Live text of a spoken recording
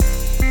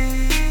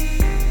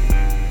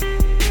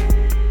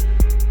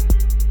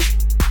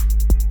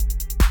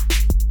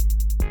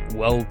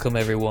Welcome,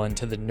 everyone,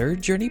 to the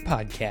Nerd Journey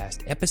Podcast,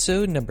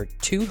 episode number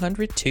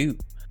 202.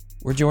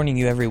 We're joining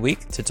you every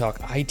week to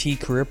talk IT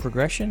career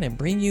progression and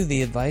bring you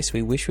the advice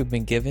we wish we'd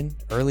been given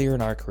earlier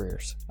in our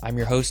careers. I'm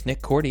your host,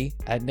 Nick Cordy,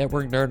 at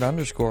NetworkNerd_ on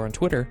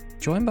Twitter,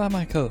 joined by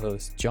my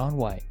co-host, John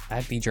White,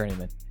 at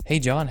VJourneyman. Hey,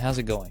 John, how's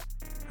it going?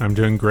 I'm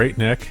doing great,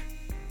 Nick.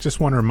 Just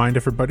want to remind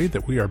everybody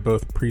that we are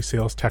both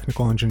pre-sales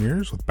technical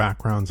engineers with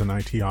backgrounds in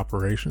IT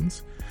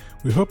operations.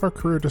 We hope our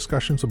career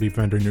discussions will be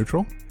vendor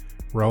neutral,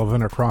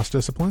 relevant across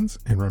disciplines,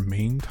 and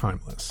remain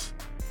timeless.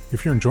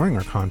 If you're enjoying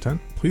our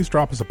content, please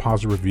drop us a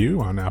positive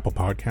review on Apple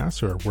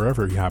Podcasts or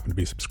wherever you happen to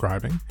be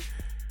subscribing.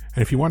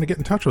 And if you want to get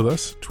in touch with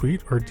us,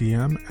 tweet or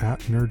DM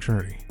at Nerd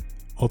Journey.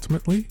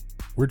 Ultimately,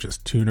 we're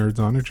just two nerds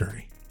on a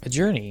journey. A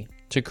journey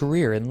to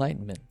career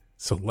enlightenment.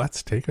 So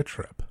let's take a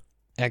trip.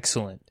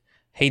 Excellent.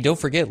 Hey, don't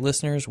forget,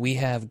 listeners, we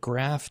have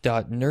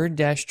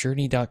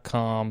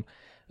graph.nerd-journey.com,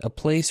 a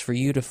place for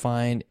you to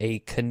find a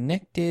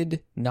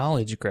connected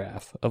knowledge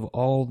graph of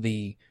all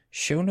the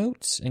show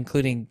notes,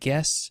 including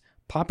guests,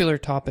 popular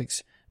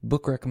topics,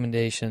 book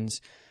recommendations.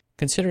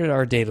 Consider it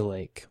our data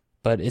lake,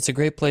 but it's a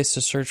great place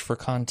to search for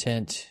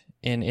content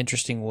in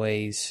interesting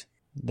ways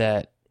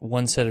that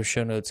one set of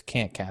show notes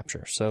can't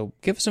capture. So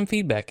give us some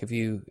feedback if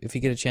you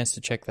get a chance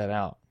to check that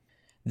out.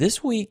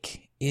 This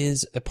week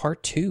is a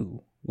part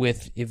 2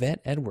 with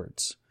Yvette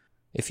Edwards.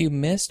 If you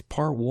missed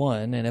part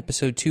 1 in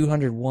episode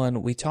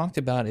 201, we talked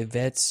about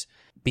Yvette's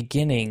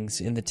beginnings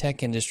in the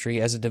tech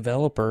industry as a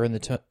developer in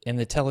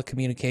the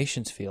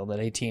telecommunications field at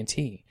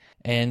AT&T.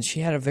 And she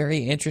had a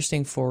very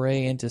interesting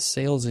foray into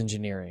sales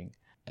engineering.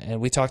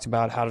 And we talked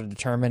about how to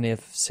determine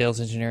if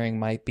sales engineering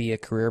might be a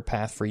career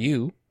path for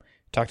you.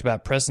 Talked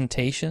about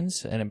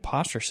presentations and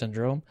imposter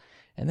syndrome.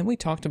 And then we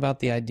talked about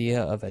the idea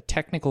of a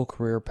technical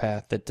career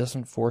path that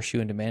doesn't force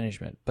you into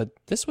management. But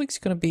this week's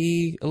going to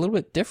be a little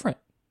bit different.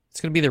 It's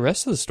going to be the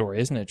rest of the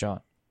story, isn't it, John?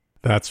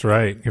 That's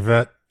right.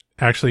 Yvette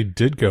actually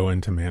did go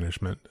into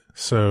management.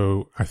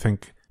 So I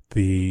think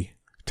the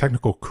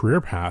technical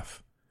career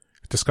path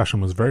discussion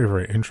was very,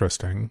 very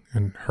interesting,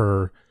 and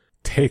her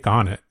take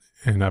on it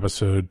in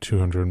episode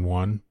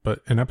 201.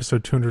 But in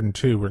episode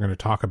 202, we're going to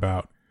talk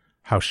about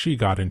how she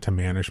got into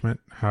management,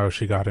 how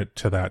she got it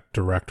to that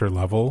director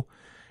level,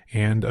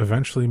 and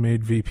eventually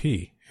made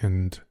VP.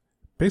 And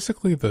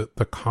basically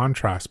the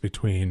contrast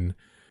between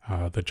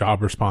the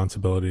job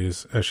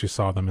responsibilities as she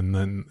saw them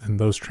and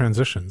those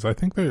transitions. I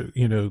think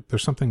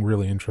there's something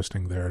really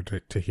interesting there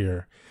to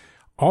hear.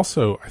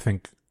 Also, I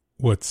think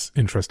what's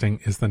interesting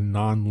is the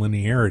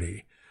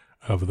non-linearity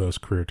of those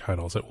career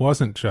titles. It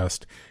wasn't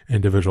just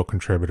individual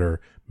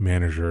contributor,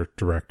 manager,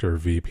 director,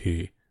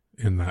 VP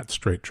in that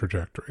straight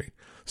trajectory.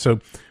 So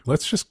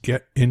let's just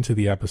get into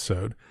the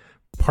episode.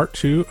 Part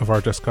 2 of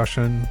our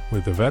discussion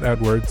with Yvette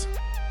Edwards,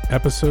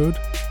 episode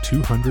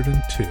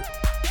 202.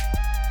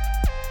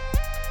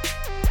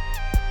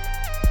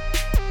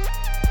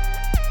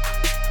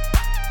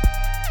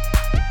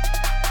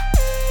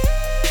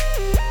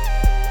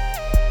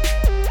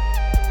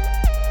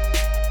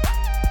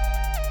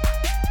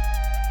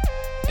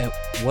 At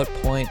what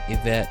point,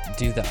 Yvette,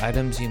 do the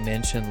items you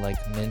mentioned, like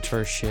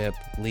mentorship,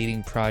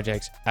 leading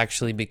projects,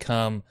 actually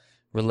become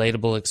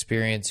relatable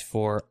experience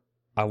for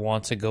I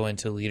want to go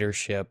into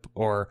leadership?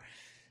 Or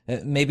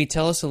maybe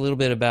tell us a little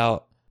bit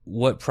about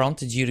what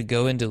prompted you to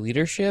go into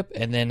leadership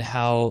and then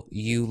how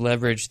you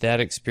leveraged that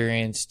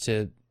experience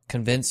to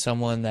convince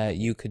someone that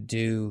you could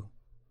do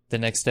the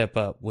next step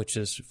up, which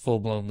is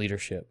full-blown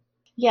leadership.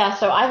 Yeah,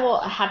 so I will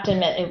have to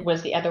admit it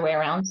was the other way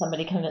around.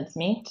 Somebody convinced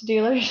me to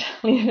do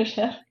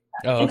leadership.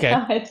 Oh, okay.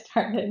 That's how it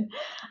started.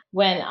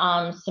 When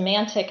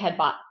Symantec had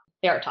bought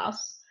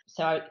Veritas,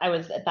 so I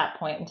was at that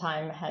point in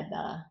time had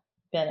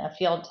been a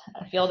field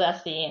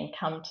SE and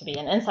come to be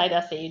an inside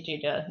SE due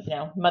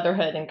to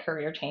motherhood and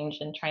career change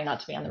and trying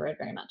not to be on the road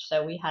very much.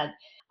 So we had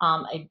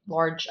a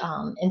large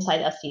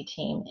inside SE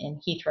team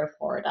in Heathrow,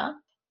 Florida.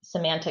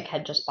 Symantec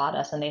had just bought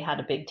us, and they had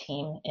a big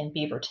team in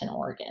Beaverton,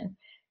 Oregon.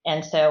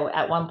 And so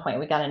at one point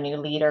we got a new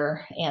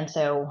leader, and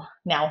so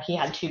now he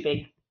had two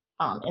big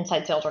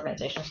inside sales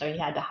organizations. So he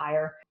had to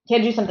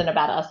do something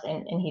about us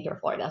in Heathrow,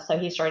 Florida. So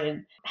he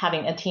started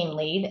having a team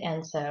lead.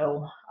 And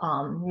so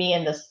me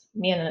and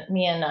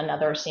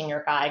another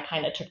senior guy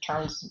kind of took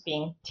turns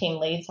being team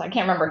lead. So I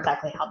can't remember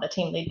exactly how the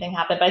team lead thing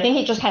happened, but I think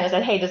he just kind of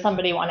said, hey, does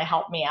somebody want to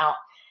help me out?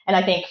 And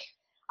I think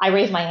I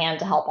raise my hand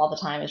to help all the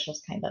time. It's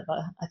just kind of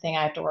a thing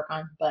I have to work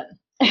on, but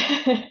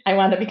I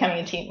wound up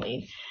becoming a team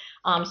lead.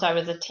 So I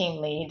was a team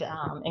lead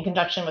in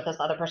conjunction with this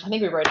other person. I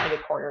think we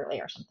rotated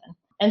quarterly or something.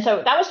 And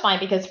so that was fine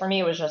because for me,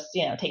 it was just,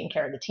 taking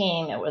care of the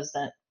team. It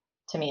wasn't,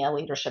 to me, a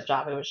leadership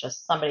job. It was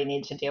just somebody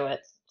needed to do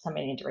it.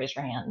 Somebody needed to raise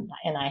your hand.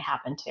 And I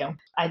happened to.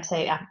 I'd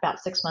say about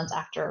 6 months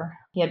after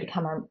he had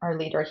become our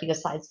leader, he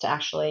decides to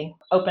actually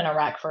open a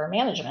rec for a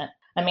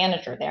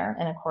manager there.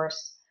 And of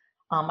course,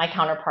 my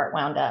counterpart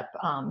wound up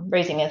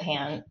raising his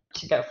hand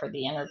to go for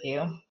the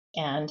interview.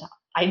 And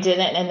I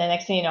didn't. And the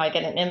next thing you know, I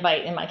get an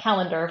invite in my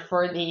calendar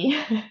for the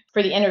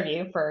for the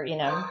interview for,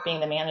 being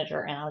the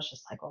manager. And I was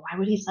just like, well, why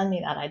would he send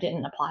me that? I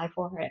didn't apply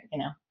for it.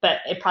 But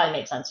it probably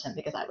made sense to him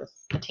because I was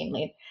the team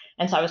lead.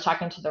 And so I was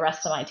talking to the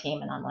rest of my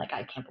team and I'm like,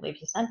 I can't believe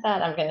he sent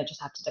that. I'm going to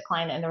just have to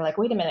decline it. And they're like,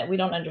 wait a minute, we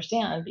don't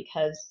understand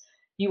because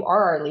you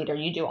are our leader.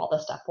 You do all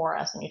this stuff for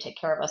us and you take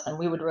care of us. And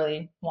we would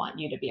really want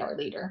you to be our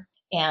leader.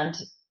 And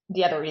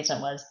the other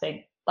reason was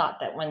they thought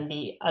that when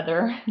the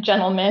other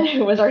gentleman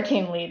who was our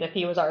team lead, if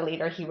he was our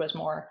leader, he was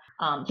more,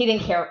 he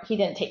didn't care. He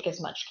didn't take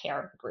as much care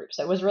of the group.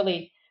 So it was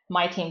really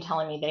my team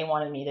telling me they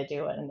wanted me to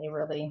do it and they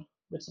really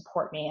would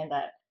support me and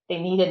that they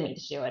needed me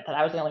to do it, that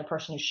I was the only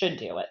person who should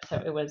do it.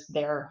 So it was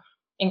their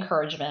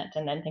encouragement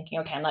and then thinking,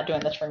 okay, I'm not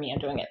doing this for me. I'm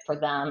doing it for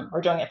them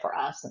or doing it for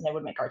us. And they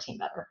would make our team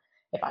better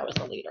if I was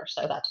the leader.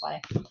 So that's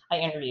why I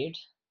interviewed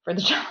for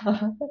the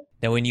job.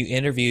 Now, when you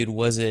interviewed,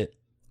 was it,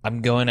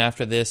 I'm going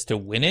after this to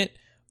win it?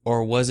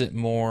 Or was it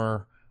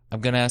more, I'm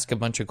going to ask a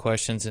bunch of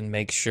questions and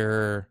make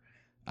sure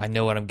I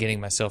know what I'm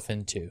getting myself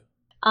into?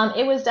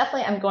 It was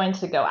definitely, I'm going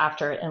to go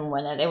after it and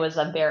win it. It was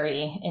a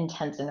very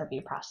intense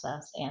interview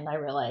process. And I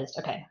realized,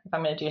 okay, if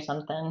I'm going to do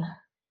something,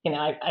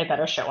 I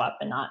better show up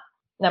and not,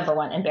 number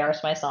one,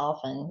 embarrass myself.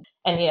 And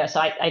so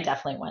I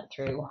definitely went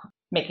through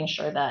making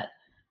sure that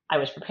I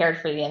was prepared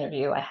for the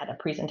interview. I had a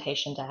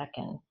presentation deck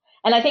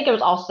and I think it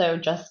was also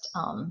just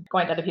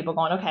going to other people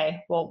going,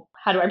 okay, well,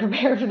 how do I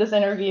prepare for this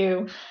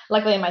interview?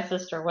 Luckily, my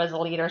sister was a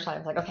leader. So I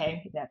was like,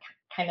 okay,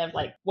 kind of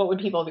like, what would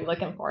people be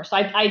looking for? So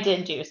I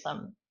did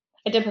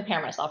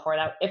prepare myself for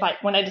it.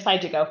 When I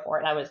decided to go for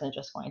it, I wasn't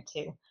just going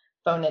to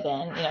phone it in.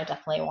 I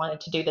definitely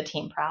wanted to do the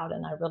team proud.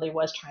 And I really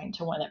was trying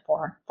to win it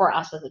for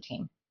us as a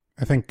team.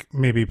 I think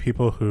maybe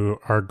people who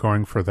are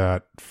going for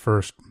that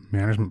first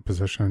management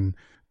position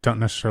don't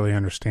necessarily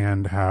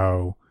understand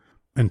how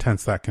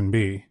intense that can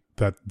be.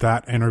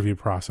 That interview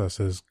process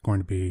is going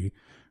to be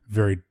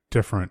very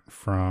different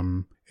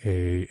from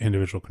a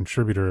individual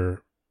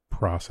contributor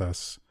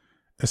process,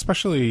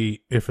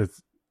 especially if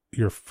it's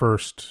your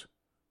first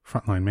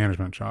frontline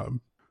management job.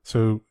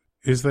 So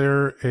is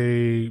there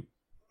a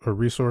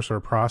resource or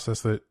a process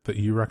that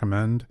you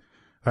recommend?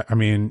 I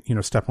mean,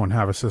 step one,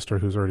 have a sister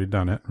who's already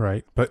done it,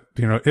 right? But,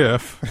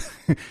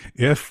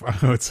 if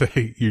I would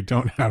say you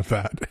don't have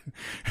that.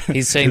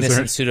 He's saying this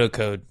in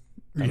pseudocode.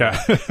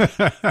 Yeah.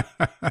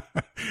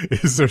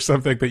 Is there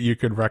something that you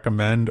could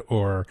recommend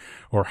or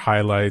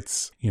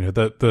highlights?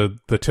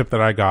 The tip that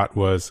I got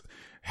was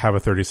have a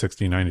 30,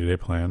 60, 90-day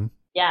plan.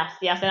 Yes.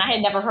 And I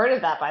had never heard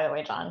of that, by the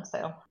way, John.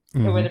 So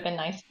it would have been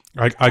nice.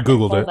 I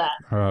Googled it.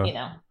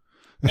 That,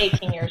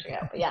 18 years ago.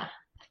 But yeah.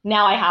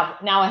 Now I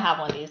have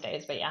one these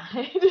days, but yeah,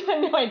 I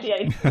had no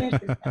idea.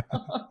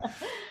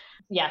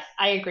 Yes,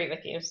 I agree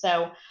with you.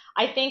 So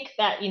I think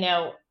that,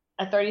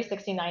 a 30,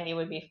 60,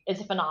 90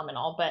 is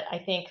phenomenal, but I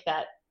think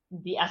that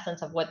the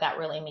essence of what that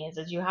really means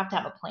is you have to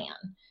have a plan.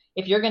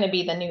 If you're going to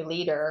be the new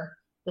leader,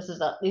 this is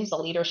a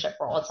leadership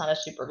role. It's not a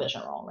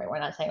supervision role, right? We're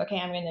not saying, okay,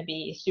 I'm going to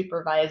be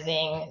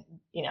supervising,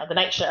 the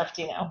night shift,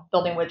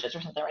 building widgets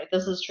or something, right?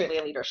 This is truly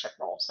a leadership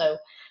role. So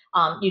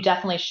you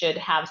definitely should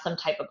have some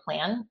type of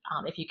plan.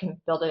 If you can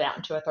build it out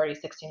into a 30,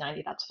 60,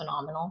 90, that's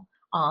phenomenal.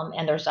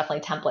 And there's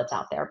definitely templates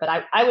out there.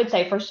 But I would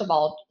say, first of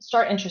all,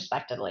 start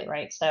introspectively,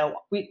 right? So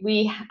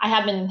I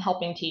have been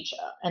helping teach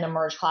an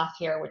Emerge class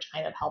here, which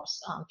kind of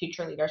helps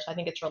future leaders. So I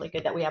think it's really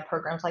good that we have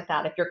programs like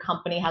that. If your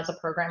company has a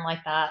program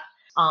like that,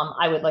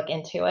 I would look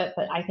into it.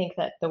 But I think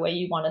that the way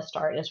you want to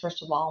start is,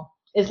 first of all,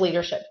 is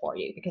leadership for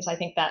you? Because I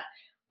think that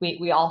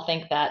we all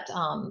think that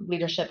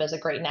leadership is a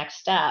great next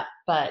step,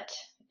 but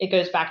it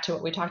goes back to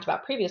what we talked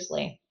about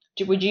previously.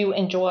 Would you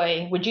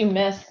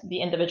miss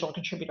the individual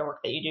contributor work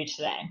that you do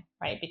today,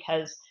 right?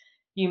 Because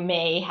you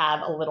may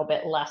have a little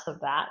bit less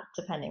of that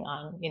depending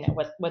on,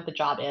 what the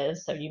job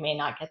is. So you may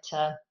not get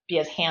to be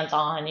as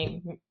hands-on.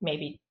 You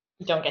maybe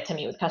don't get to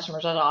meet with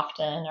customers as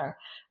often, or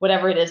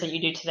whatever it is that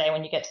you do today.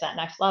 When you get to that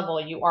next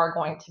level, you are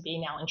going to be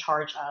now in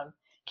charge of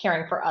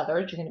caring for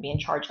others. You're going to be in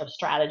charge of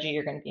strategy.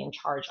 You're going to be in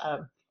charge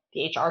of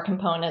the HR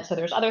component. So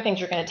there's other things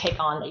you're going to take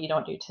on that you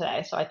don't do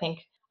today. So I think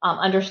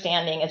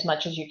understanding as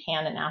much as you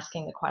can and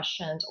asking the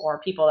questions,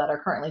 or people that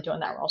are currently doing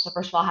that role. So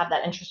first of all, have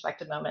that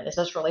introspective moment. Is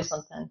this really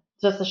something?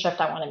 Is this the shift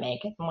I want to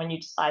make? And when you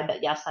decide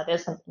that, yes, that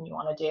is something you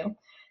want to do,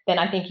 then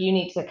I think you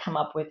need to come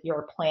up with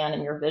your plan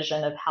and your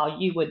vision of how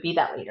you would be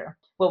that leader.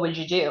 What would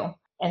you do?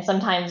 And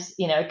sometimes,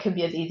 it could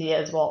be as easy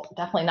as, well,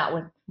 definitely not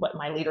with what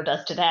my leader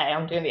does today.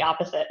 I'm doing the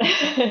opposite.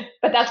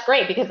 But that's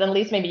great, because at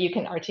least maybe you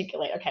can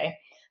articulate, okay,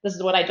 this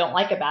is what I don't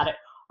like about it.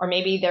 Or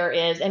maybe there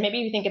is, and maybe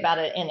you think about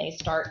it in a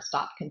start,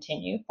 stop,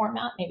 continue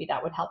format. Maybe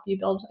that would help you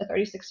build a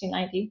 30, 60,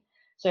 90.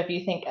 So if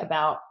you think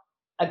about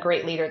a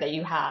great leader that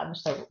you have,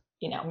 so,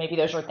 maybe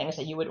those are things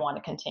that you would want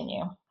to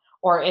continue.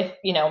 Or if,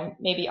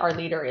 maybe our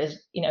leader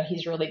is,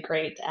 he's really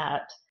great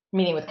at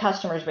meeting with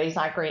customers, but he's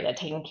not great at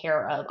taking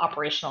care of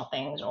operational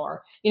things,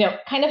 or,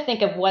 kind of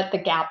think of what the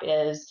gap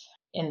is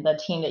in the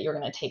team that you're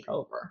going to take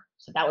over.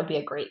 So that would be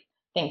a great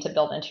thing to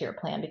build into your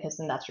plan, because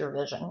then that's your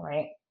vision,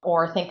 right?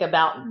 Or think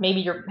about,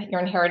 maybe you're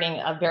inheriting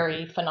a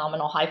very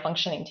phenomenal, high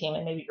functioning team,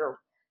 and maybe you're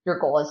your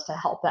goal is to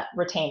help that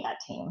retain that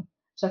team.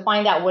 So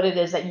find out what it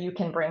is that you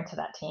can bring to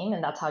that team,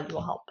 and that's how you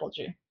will help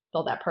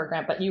build that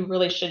program. But you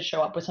really should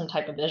show up with some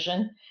type of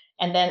vision,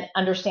 and then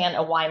understand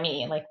a why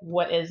me, like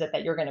what is it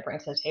that you're going to bring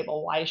to the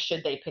table? Why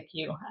should they pick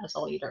you as a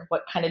leader?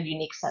 What kind of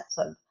unique sets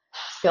of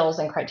skills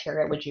and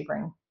criteria would you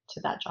bring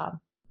to that job?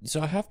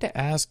 So I have to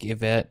ask,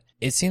 Yvette,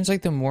 it seems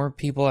like the more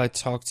people I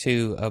talk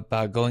to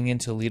about going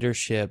into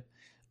leadership,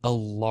 a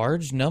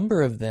large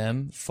number of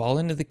them fall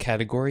into the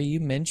category you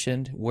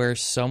mentioned where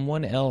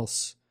someone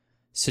else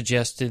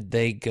suggested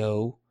they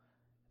go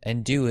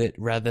and do it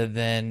rather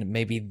than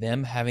maybe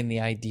them having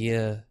the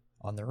idea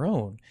on their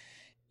own.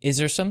 Is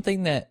there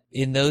something that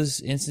in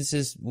those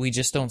instances we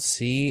just don't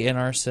see in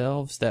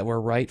ourselves that we're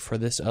right for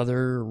this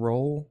other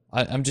role?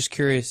 I'm just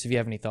curious if you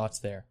have any thoughts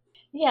there.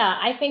 Yeah,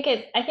 I think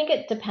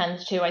it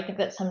depends too. I think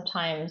that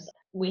sometimes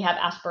we have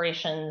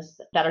aspirations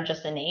that are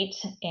just innate,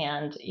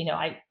 and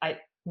I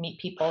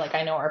meet people, like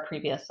I know our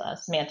previous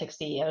Symantec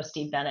CEO,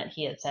 Steve Bennett,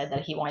 he had said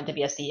that he wanted to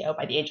be a CEO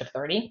by the age of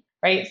 30,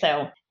 right?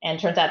 So, and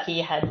turns out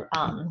he had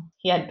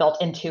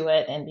built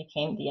Intuit and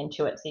became the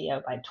Intuit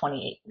CEO by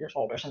 28 years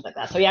old or something like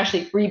that. So he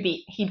actually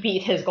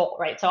beat his goal,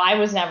 right? So I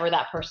was never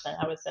that person.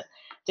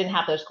 Didn't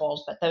have those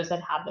goals, but those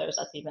that have those,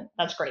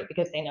 that's great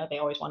because they know they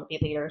always want to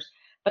be leaders.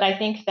 But I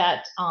think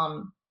that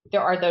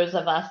there are those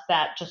of us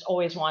that just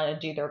always want to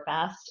do their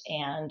best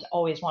and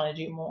always want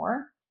to do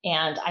more.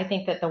 And I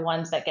think that the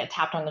ones that get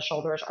tapped on the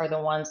shoulders are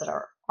the ones that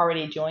are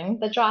already doing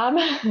the job.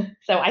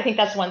 So I think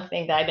that's one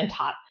thing that I've been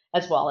taught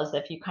as well, is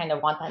if you kind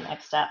of want that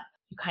next step,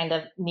 you kind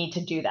of need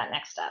to do that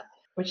next step,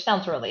 which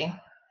sounds really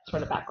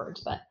sort of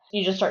backwards, but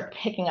you just start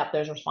picking up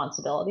those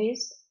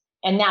responsibilities.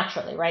 And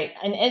naturally, right?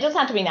 And it doesn't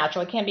have to be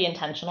natural. It can be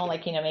intentional,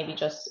 like, maybe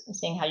just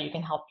seeing how you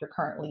can help your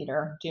current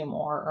leader do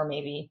more, or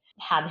maybe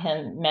have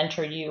him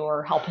mentor you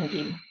or help him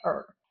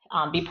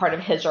be part of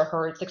his or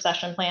her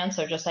succession plan.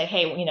 So just say,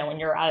 hey, when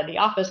you're out of the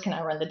office, can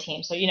I run the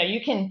team? So,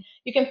 you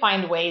can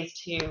find ways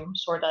to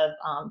sort of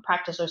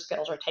practice those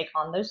skills or take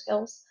on those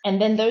skills.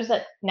 And then those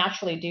that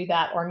naturally do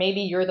that, or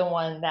maybe you're the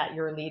one that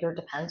your leader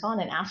depends on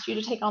and asks you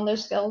to take on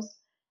those skills.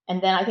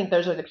 And then I think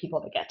those are the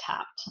people that get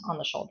tapped on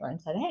the shoulder and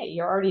said, hey,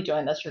 you're already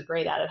doing this. You're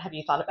great at it. Have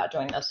you thought about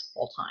doing this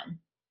full time?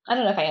 I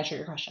don't know if I answered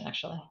your question,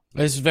 actually.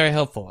 It's very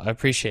helpful. I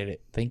appreciate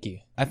it. Thank you.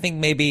 I think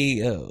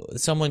maybe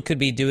someone could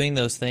be doing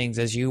those things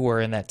as you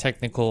were in that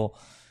technical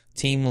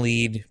team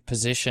lead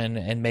position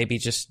and maybe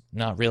just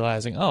not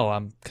realizing, oh,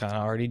 I'm kind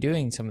of already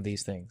doing some of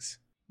these things.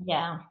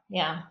 Yeah.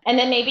 And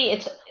then maybe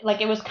it's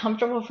like it was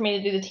comfortable for me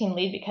to do the team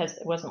lead because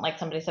it wasn't like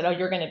somebody said, oh,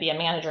 you're going to be a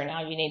manager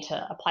now. You need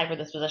to apply for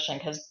this position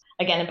because,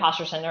 again,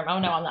 imposter syndrome. Oh,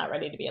 no, I'm not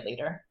ready to be a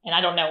leader. And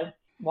I don't know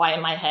why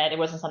in my head it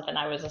wasn't something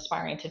I was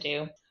aspiring to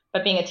do.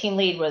 But being a team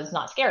lead was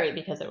not scary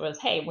because it was,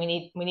 hey, we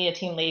need a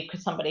team lead.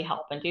 Could somebody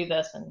help and do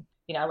this? And,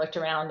 I looked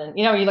around and,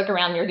 you look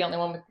around, you're the only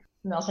one with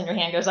else and your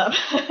hand goes up.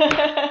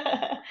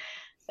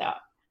 So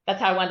that's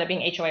how I wound up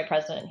being HOA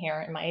president here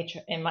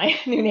in my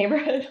new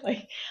neighborhood.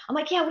 Like, I'm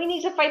like, yeah, we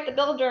need to fight the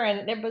builder.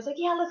 And everybody's like,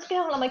 yeah, let's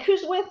go. And I'm like,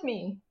 who's with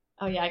me?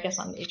 Oh, yeah, I guess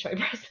I'm the HOA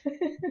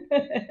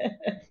president.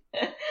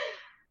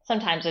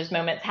 Sometimes those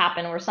moments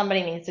happen where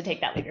somebody needs to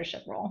take that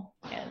leadership role,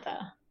 and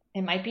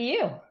it might be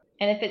you.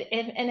 And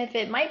if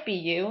it might be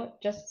you,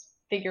 just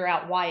figure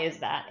out why is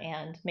that.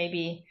 And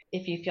maybe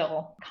if you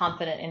feel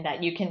confident in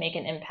that, you can make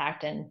an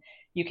impact and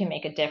you can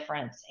make a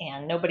difference,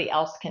 and not nobody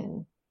else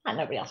can do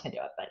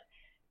it, but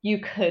you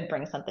could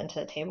bring something to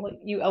the table.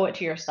 You owe it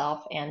to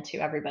yourself and to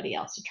everybody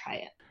else to try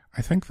it.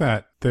 I think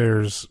that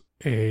there's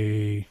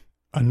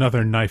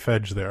another knife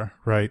edge there,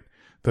 right?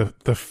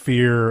 The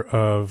fear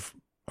of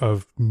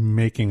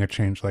making a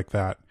change like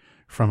that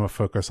from a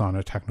focus on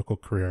a technical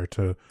career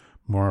to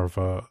more of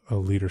a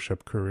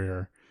leadership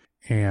career,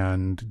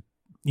 and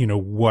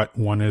what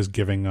one is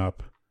giving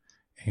up,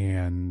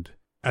 and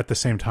at the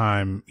same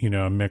time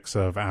a mix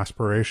of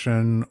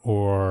aspiration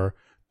or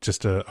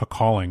just a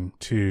calling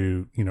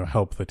to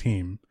help the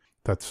team.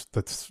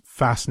 That's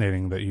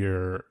fascinating that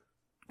you're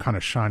kind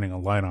of shining a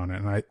light on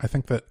it. And I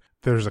think that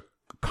there's a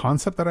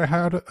concept that I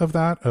had of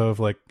that, of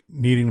like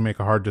needing to make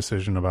a hard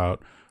decision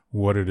about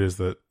what it is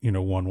that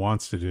one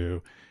wants to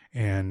do.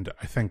 And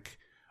I think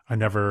I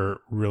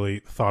never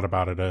really thought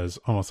about it as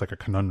almost like a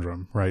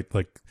conundrum, right?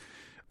 Like,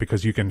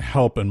 because you can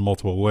help in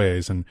multiple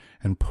ways, and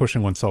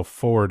pushing oneself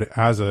forward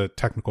as a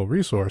technical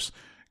resource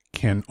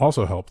can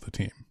also help the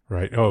team,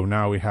 right? Oh,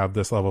 now we have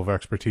this level of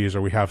expertise,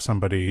 or we have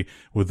somebody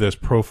with this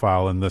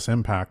profile and this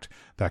impact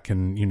that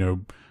can,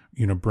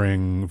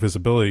 bring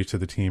visibility to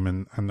the team,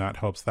 and that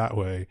helps that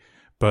way.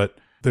 But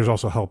there's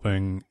also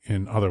helping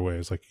in other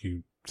ways, like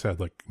you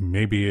said, like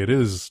maybe it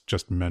is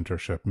just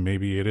mentorship,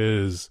 maybe it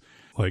is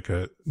like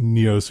a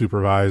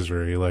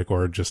neo-supervisory, like,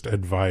 or just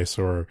advice,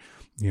 or,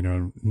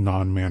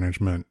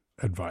 non-management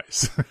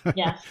advice.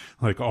 Yeah.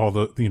 Like all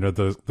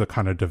the, the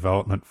kind of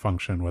development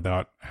function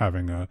without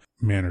having a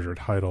manager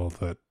title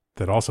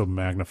that also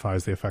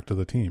magnifies the effect of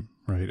the team.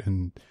 Right.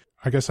 And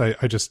I guess I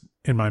just,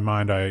 in my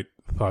mind, I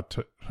thought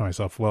to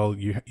myself, well,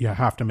 you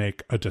have to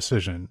make a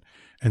decision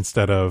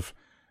instead of,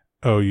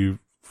 oh, you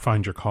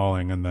find your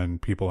calling and then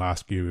people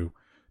ask you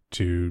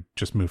to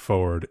just move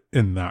forward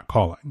in that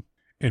calling.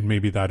 And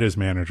maybe that is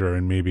manager,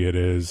 and maybe it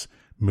is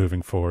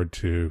moving forward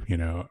to,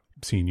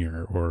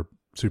 senior or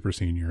super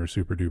senior or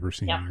super duper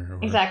senior.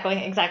 Yeah,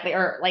 exactly.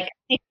 Or like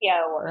a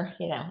CTO or,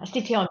 a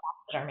CTO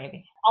ambassador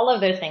maybe. All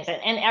of those things.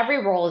 And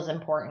every role is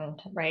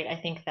important, right? I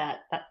think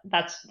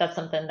that's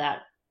something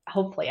that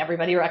hopefully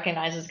everybody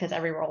recognizes, because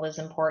every role is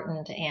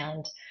important,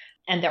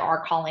 and there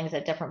are callings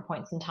at different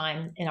points in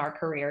time in our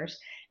careers.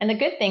 And the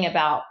good thing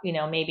about,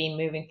 maybe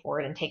moving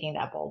forward and taking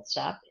that bold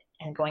step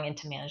and going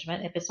into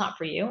management, if it's not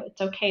for you,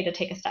 it's okay to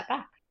take a step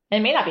back. And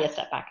it may not be a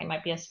step back, it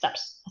might be a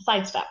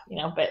side step,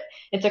 but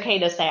it's okay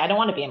to say, I don't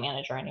want to be a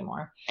manager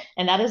anymore.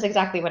 And that is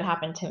exactly what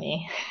happened to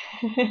me.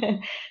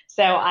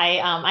 So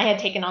I had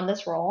taken on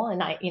this role,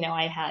 and I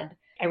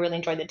really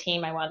enjoyed the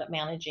team. I wound up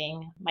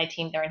managing my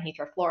team there in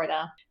Heathrow,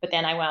 Florida. But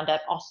then I wound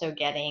up also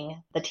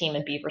getting the team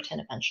in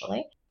Beaverton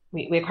eventually.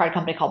 We acquired a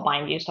company called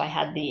BindView, so I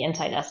had the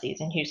inside SEs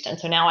in Houston.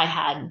 So now I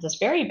had this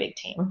very big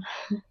team.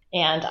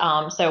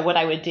 And so what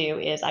I would do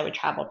is I would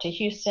travel to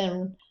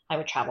Houston, I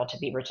would travel to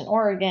Beaverton,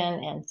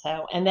 Oregon.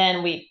 And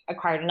then we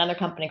acquired another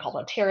company called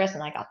Oteris,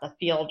 and I got the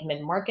field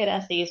mid-market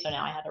SE. So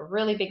now I had a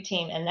really big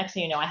team. And next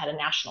thing you know, I had a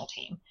national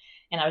team,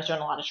 and I was doing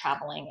a lot of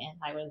traveling. And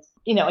I was,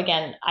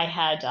 again,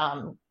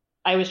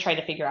 I was trying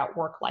to figure out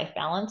work-life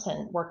balance,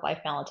 and work-life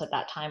balance at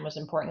that time was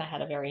important. I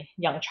had a very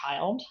young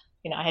child.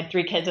 I had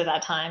 3 kids at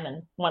that time,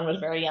 and one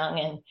was very young,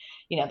 and,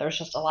 there was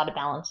just a lot of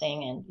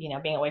balancing,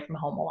 and, being away from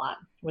home a lot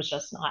was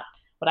just not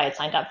what I had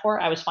signed up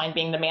for. I was fine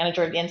being the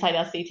manager of the inside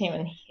SC team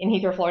in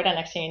Heathrow, Florida.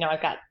 Next thing you know,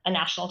 I've got a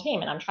national team,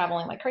 and I'm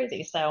traveling like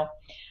crazy. So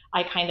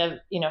I kind of,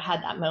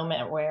 had that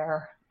moment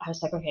where I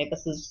was like, okay,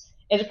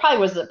 it probably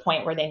was the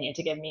point where they needed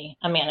to give me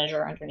a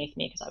manager underneath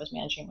me, because I was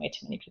managing way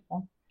too many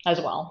people as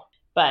well.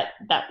 But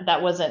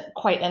that wasn't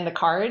quite in the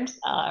cards,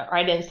 or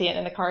I didn't see it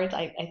in the cards.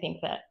 I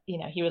think that,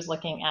 he was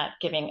looking at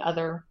giving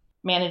other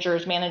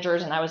managers,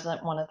 and I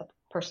wasn't one of the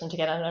person to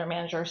get another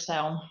manager.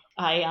 So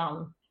I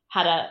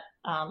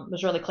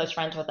was really close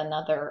friends with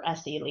another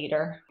SE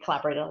leader,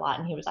 collaborated a lot,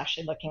 and he was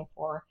actually looking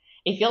for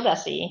a field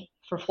SE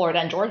for Florida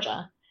and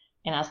Georgia.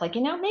 And I was like,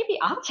 maybe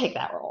I'll take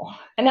that role,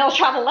 and then I'll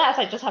travel less.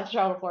 I just have to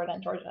travel to Florida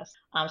and Georgia.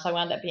 So I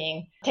wound up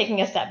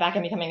taking a step back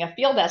and becoming a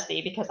field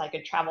SE, because I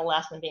could travel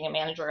less than being a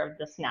manager of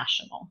this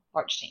national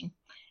large team.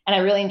 And I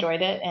really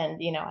enjoyed it.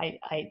 And,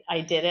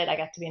 I did it. I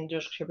got to be an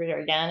individual contributor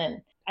again,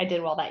 and I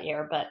did well that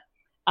year. But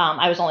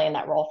I was only in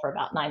that role for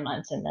about 9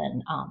 months. And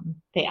then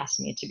they asked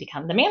me to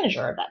become the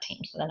manager of that team.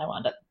 So then I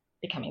wound up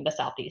becoming the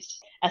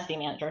Southeast SE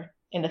manager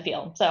in the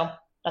field. So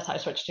that's how I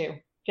switched to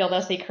field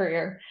SE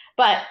career.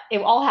 But it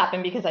all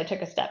happened because I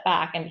took a step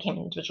back and became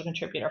an individual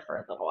contributor for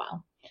a little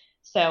while.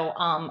 So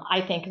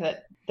I think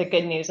that the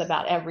good news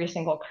about every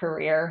single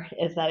career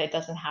is that it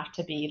doesn't have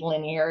to be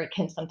linear. It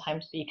can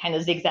sometimes be kind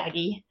of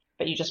zigzaggy,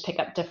 but you just pick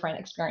up different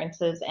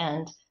experiences.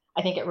 And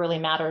I think it really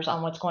matters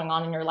on what's going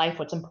on in your life,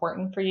 what's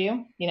important for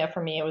you.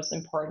 For me, it was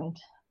important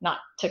not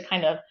to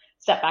kind of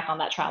step back on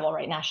that travel,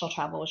 right? National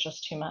travel was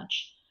just too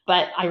much.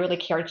 But I really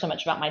cared so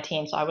much about my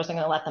team, so I wasn't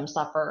going to let them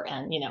suffer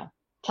and,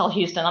 tell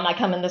Houston, I'm not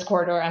coming this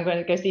corridor, I'm going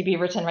to go see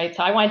Beaverton, right?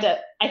 So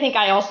I think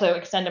I also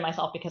extended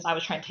myself, because I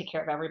was trying to take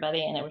care of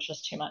everybody, and it was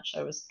just too much.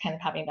 I was kind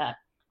of having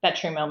that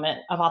true moment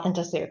of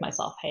authenticity with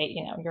myself. Hey,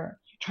 you're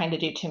trying to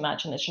do too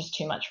much, and it's just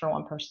too much for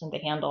one person to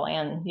handle,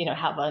 and,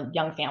 have a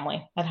young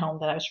family at home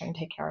that I was trying to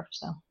take care of.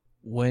 So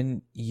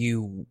when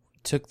you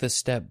took the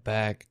step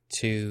back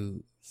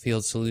to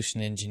field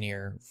solution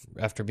engineer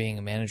after being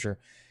a manager,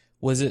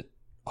 was it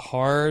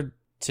hard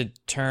to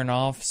turn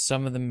off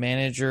some of the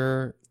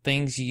manager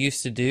things you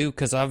used to do?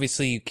 Because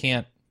obviously you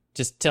can't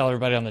just tell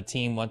everybody on the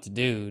team what to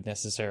do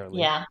necessarily.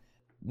 Yeah.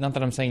 Not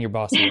that I'm saying you're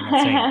bossy. I'm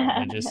not saying that.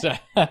 I just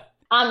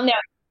no,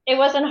 it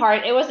wasn't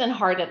hard. It wasn't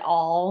hard at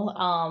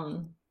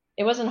all.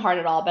 It wasn't hard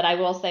at all. But I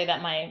will say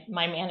that my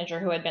manager,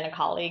 who had been a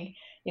colleague,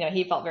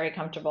 he felt very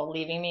comfortable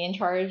leaving me in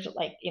charge.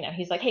 Like,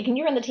 he's like, hey, can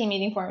you run the team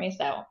meeting for me?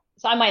 So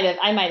I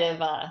might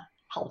have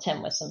helped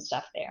him with some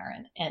stuff there,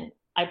 and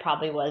I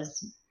probably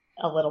was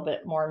a little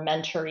bit more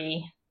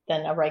mentory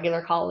than a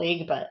regular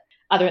colleague, but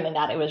other than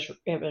that, it was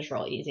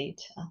real easy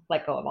to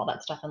let go of all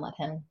that stuff and let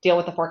him deal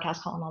with the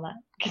forecast call and all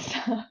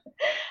that.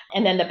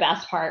 And then the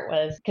best part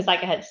was, because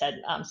like I had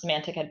said,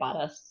 Symantec had bought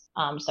us.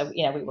 So,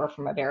 we were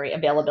from a very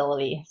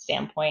availability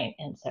standpoint.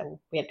 And so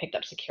we had picked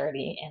up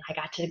security, and I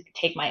got to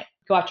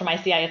go after my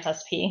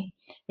CISSP,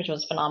 which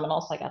was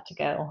phenomenal. So I got to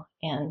go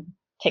and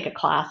take a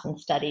class and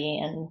study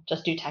and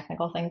just do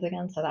technical things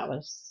again. So that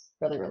was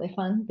really, really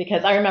fun,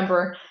 because I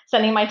remember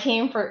sending my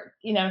team for,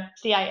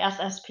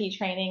 CISSP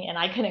training, and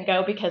I couldn't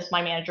go because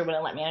my manager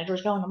wouldn't let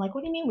managers go. And I'm like,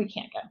 what do you mean we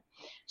can't go?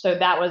 So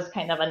that was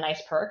kind of a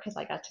nice perk, because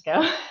I got to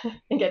go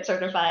and get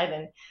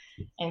certified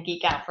and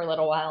geek out for a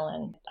little while.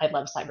 And I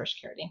love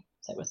cybersecurity,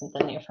 so it was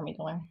something new for me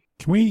to learn.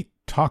 Can we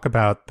talk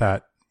about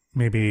that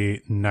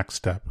maybe next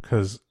step?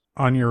 Because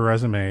on your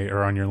resume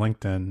or on your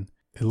LinkedIn,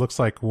 it looks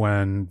like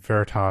when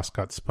Veritas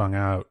got spun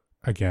out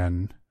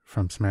again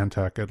from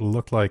Symantec, it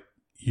looked like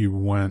you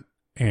went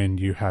and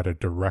you had a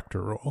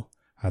director role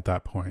at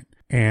that point.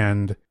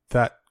 And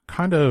that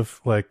kind of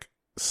like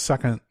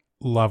second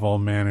level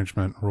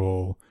management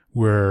role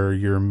where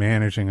you're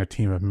managing a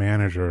team of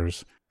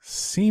managers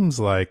seems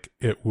like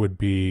it would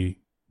be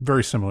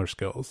very similar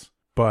skills,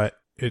 but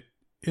it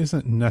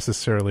isn't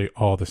necessarily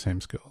all the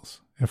same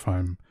skills, if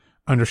I'm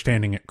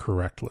understanding it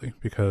correctly,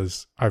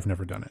 because I've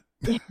never done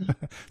it.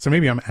 So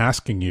maybe I'm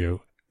asking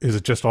you, is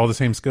it just all the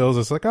same skills?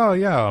 It's like, oh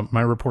yeah,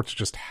 my reports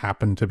just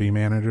happen to be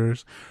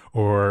managers,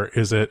 or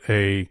is it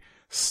a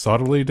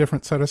subtly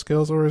different set of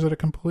skills, or is it a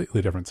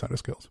completely different set of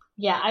skills?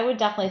 Yeah, I would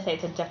definitely say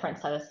it's a different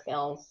set of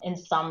skills. In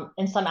some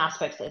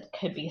aspects, it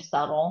could be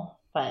subtle,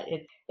 but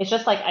it's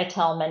just like I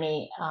tell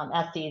many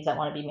SEs that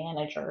want to be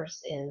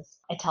managers is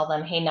I tell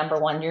them, hey, number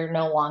one, you're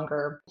no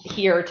longer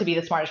here to be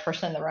the smartest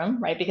person in the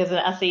room, right? Because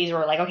the SEs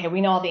were like, okay,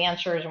 we know all the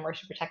answers and we're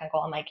super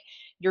technical. I'm like,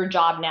 your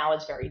job now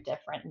is very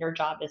different. Your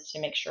job is to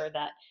make sure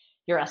that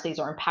your SEs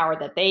are empowered,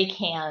 that they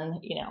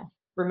can,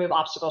 remove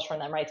obstacles from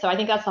them, right? So I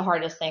think that's the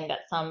hardest thing that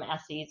some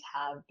SEs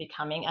have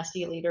becoming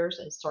SE leaders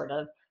is sort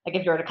of like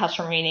if you're at a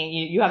customer meeting,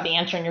 you have the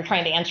answer and you're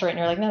trying to answer it and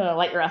you're like, no,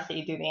 let your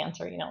SE do the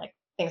answer, like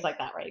things like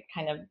that, right?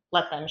 Kind of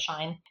let them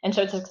shine. And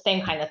so it's the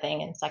same kind of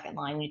thing in second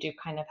line. You do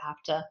kind of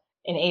have to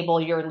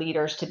enable your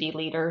leaders to be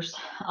leaders,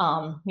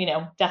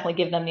 definitely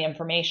give them the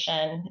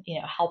information,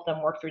 help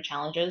them work through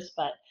challenges.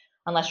 But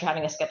unless you're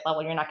having a skip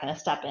level, you're not going to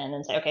step in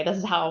and say, okay, this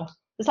is how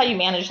you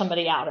manage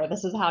somebody out, or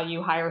this is how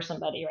you hire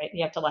somebody, right?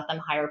 You have to let them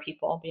hire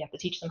people, but you have to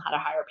teach them how to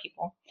hire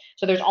people.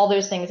 So there's all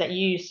those things that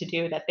you used to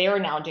do that they're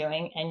now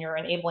doing, and you're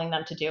enabling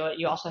them to do it.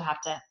 You also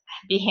have to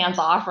be hands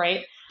off,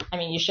 right? I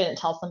mean, you shouldn't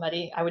tell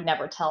somebody, I would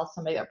never tell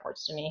somebody that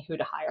reports to me who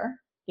to hire,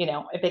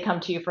 if they come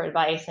to you for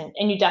advice,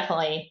 and you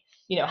definitely,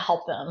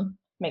 help them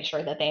make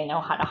sure that they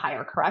know how to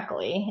hire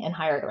correctly and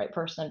hire the right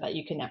person, but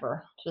you can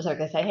never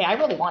specifically say, hey, I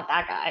really want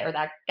that guy or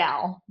that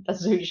gal.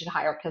 This is who you should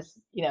hire because,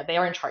 they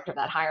are in charge of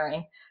that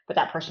hiring, but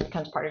that person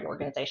becomes part of your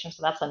organization.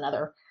 So that's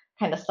another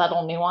kind of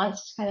subtle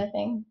nuanced kind of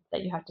thing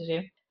that you have to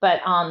do. But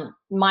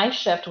my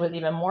shift was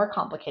even more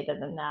complicated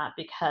than that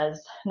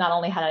because not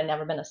only had I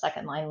never been a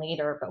second line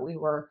leader, but we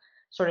were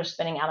sort of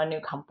spinning out a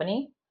new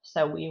company.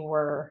 So we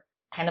were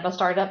kind of a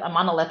startup, a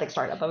monolithic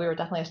startup, but we were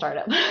definitely a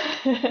startup.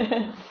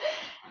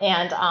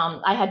 And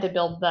I had to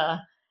build the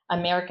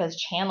America's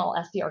Channel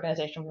SD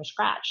organization from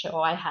scratch. So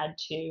I had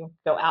to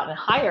go out and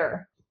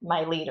hire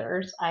my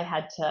leaders. I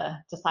had to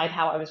decide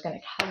how I was going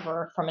to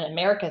cover from an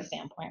America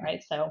standpoint,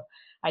 right? So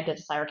I did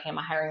decide, okay, am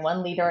I hiring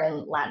one leader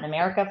in Latin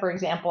America, for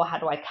example? How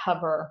do I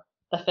cover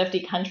the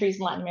 50 countries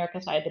in Latin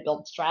America? So I had to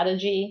build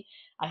strategy.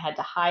 I had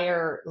to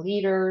hire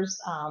leaders.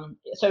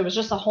 So it was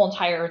just a whole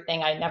entire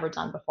thing I'd never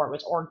done before. It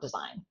was org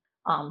design.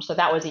 So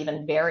that was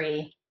even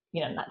very,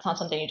 that's not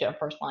something you do at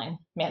first line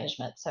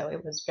management. So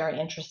it was very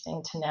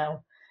interesting to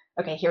know,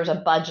 okay, here's a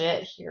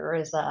budget, here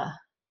is a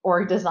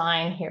org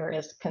design, here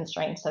is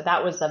constraints. So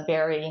that was a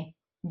very,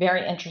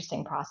 very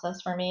interesting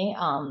process for me.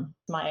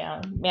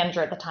 My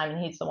manager at the time, and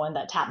he's the one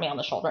that tapped me on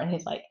the shoulder, and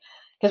he's like,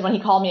 because when he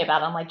called me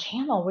about it, I'm like,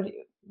 Channel, what do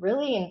you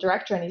really? And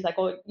director, and he's like,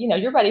 well,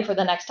 you're ready for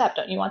the next step.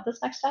 Don't you want this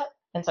next step?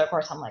 And so of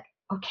course I'm like,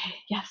 okay,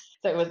 yes.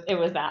 So it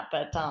was that,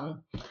 but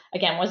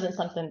again, wasn't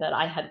something that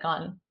I had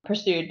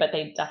pursued, but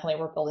they definitely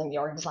were building the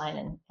org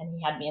design, and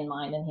he had me in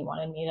mind, and he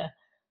wanted me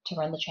to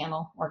run the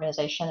channel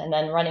organization. And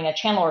then running a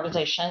channel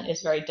organization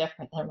is very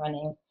different than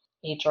running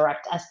a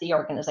direct SD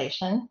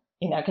organization,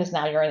 because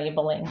now you're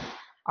enabling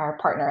our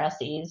partner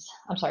SEs,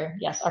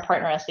 our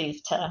partner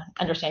SEs to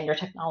understand your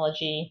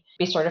technology,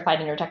 be certified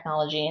in your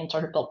technology, and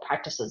sort of build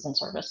practices and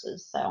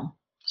services.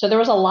 So there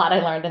was a lot I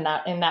learned in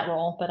that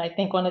role, but I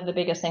think one of the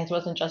biggest things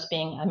wasn't just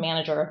being a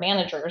manager of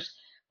managers,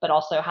 but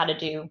also how to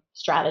do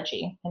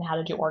strategy and how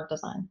to do org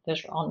design.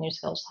 Those are all new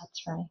skill sets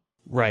for me.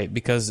 Right,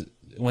 because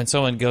when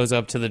someone goes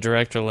up to the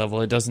director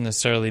level, it doesn't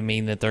necessarily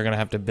mean that they're going to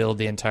have to build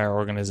the entire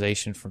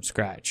organization from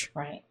scratch.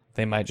 Right.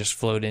 They might just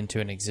float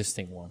into an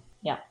existing one.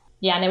 Yeah.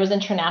 Yeah, and it was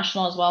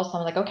international as well. So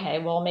I'm like, okay,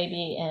 well,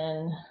 maybe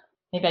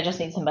I just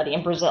need somebody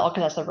in Brazil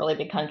because that's a really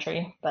big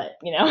country. But,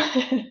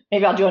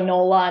 maybe I'll do a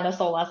NOLA and a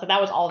SOLA. So that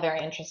was all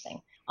very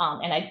interesting.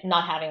 And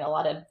not having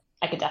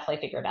I could definitely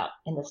figure it out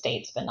in the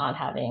States, but not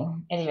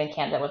having, and even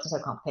Canada wasn't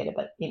so complicated,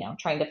 but,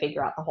 trying to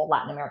figure out the whole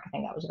Latin America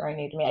thing, that was very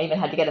new to me. I even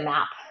had to get a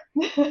map.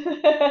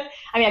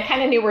 I mean, I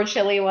kind of knew where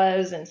Chile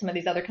was and some of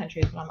these other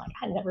countries, but I'm like,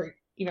 I never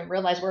even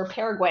realized where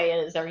Paraguay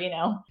is or,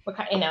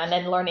 and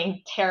then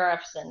learning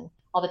tariffs and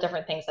all the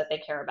different things that they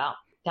care about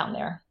down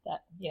there that,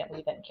 we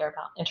didn't care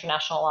about,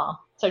 international law.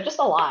 So just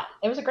a lot.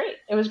 It was great.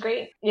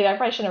 I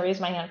probably shouldn't have raised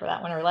my hand for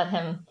that one or let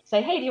him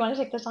say, hey, do you want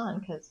to take this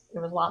on? Because it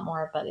was a lot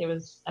more, but it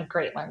was a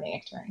great learning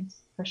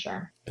experience for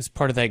sure. As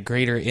part of that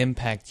greater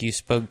impact you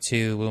spoke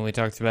to when we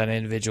talked about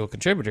individual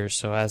contributors.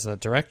 So as a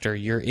director,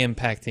 you're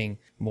impacting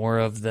more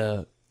of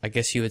the, I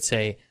guess you would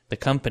say, the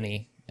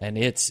company and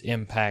its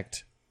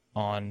impact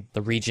on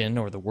the region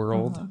or the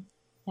world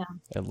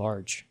at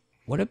large.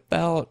 What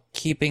about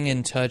keeping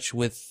in touch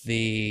with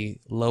the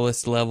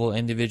lowest level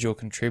individual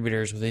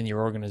contributors within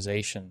your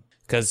organization?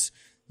 Because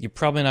you're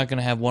probably not going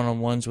to have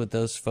one-on-ones with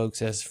those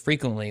folks as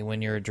frequently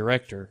when you're a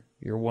director.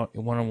 Your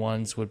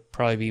one-on-ones would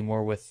probably be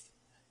more with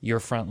your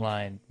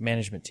frontline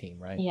management team,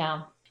 right?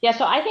 Yeah. Yeah,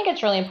 so I think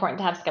it's really important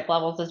to have skip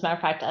levels. As a matter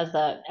of fact, as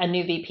a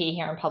new VP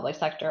here in public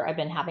sector, I've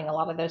been having a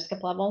lot of those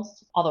skip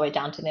levels all the way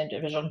down to the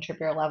individual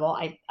contributor level.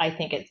 I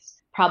think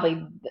it's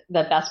probably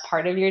the best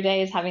part of your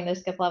day is having those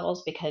skip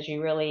levels, because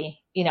you really,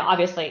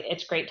 obviously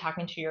it's great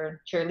talking to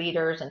your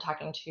leaders and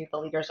talking to the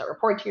leaders that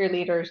report to your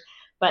leaders,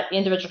 but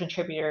individual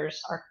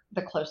contributors are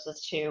the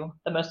closest to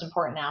the most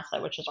important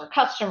asset, which is our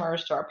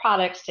customers, to our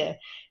products, to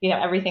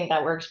everything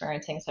that we're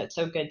experiencing. So it's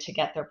so good to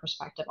get their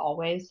perspective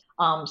always.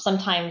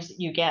 Sometimes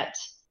you get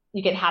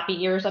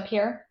happy ears up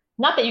here.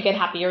 Not that you get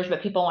happy ears,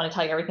 but people want to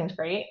tell you everything's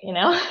great,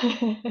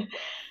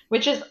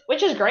 which is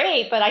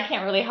great, but I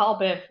can't really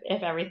help if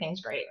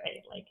everything's great,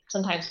 right? Like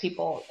sometimes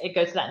people, it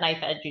goes to that knife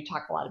edge you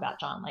talk a lot about,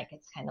 John. Like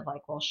it's kind of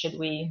like, well, should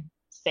we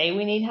say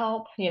we need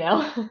help,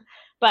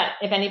 But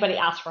if anybody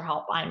asks for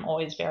help, I'm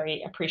always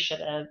very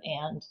appreciative.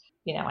 And,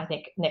 I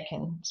think Nick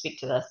can speak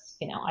to this,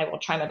 I will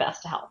try my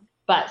best to help.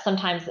 But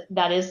sometimes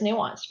that is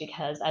nuanced,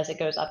 because as it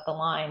goes up the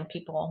line,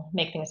 people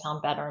make things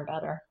sound better and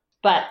better.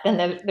 But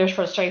then there's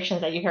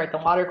frustrations that you hear at the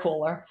water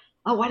cooler.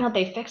 Oh, why don't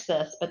they fix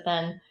this? But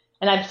then,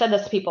 and I've said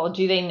this to people,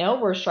 do they know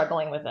we're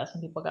struggling with this?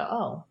 And people go,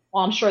 oh,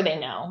 well, I'm sure they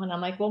know. And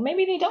I'm like, well,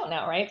 maybe they don't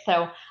know, right?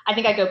 So I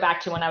think I go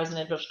back to when I was an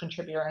individual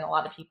contributor, and a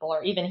lot of people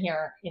are even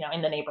here,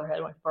 in the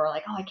neighborhood, when people are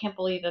like, oh, I can't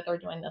believe that they're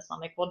doing this.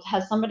 I'm like, well,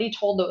 has somebody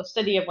told the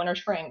city of Winter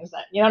Springs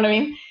that, you know what I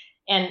mean?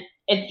 And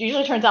it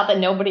usually turns out that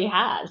nobody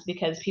has,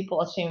 because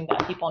people assume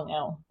that people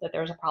know that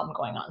there's a problem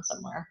going on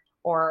somewhere.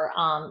 Or,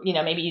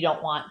 maybe you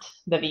don't want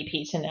the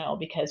VP to know,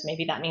 because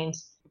maybe that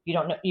means you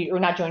don't know, you're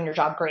not doing your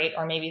job great,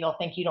 or maybe they'll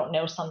think you don't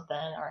know something,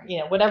 or,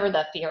 whatever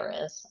that fear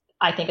is.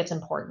 I think it's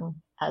important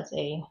as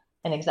an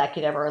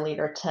executive or a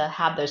leader to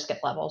have those skip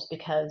levels,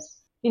 because,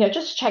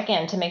 just check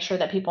in to make sure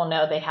that people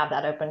know they have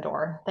that open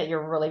door, that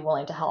you're really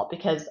willing to help.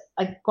 Because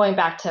going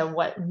back to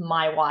what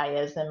my why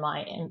is, and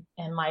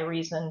my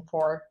reason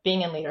for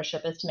being in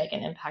leadership is to make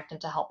an impact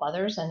and to help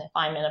others. And if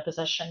I'm in a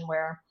position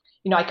where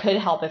I could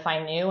help if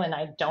I knew and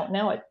I don't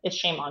know, it's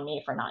shame on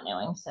me for not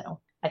knowing. So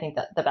I think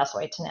that the best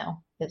way to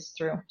know is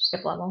through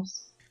skip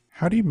levels.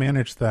 How do you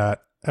manage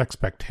that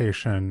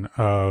expectation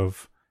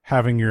of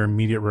having your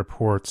immediate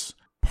reports?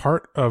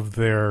 Part of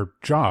their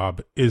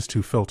job is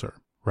to filter,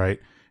 right?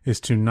 Is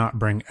to not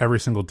bring every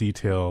single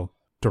detail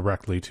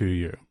directly to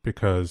you,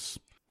 because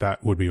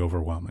that would be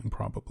overwhelming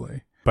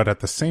probably. But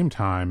at the same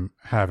time,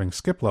 having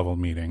skip level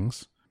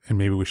meetings, and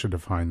maybe we should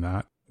define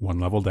that, one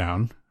level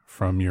down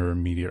from your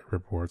immediate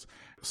reports,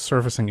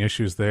 surfacing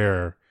issues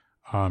there,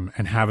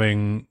 and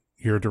having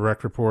your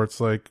direct reports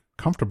like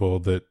comfortable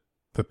that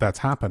that's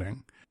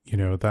happening.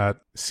 That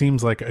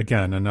seems like,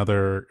 again,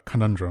 another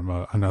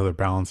conundrum, another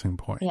balancing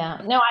point.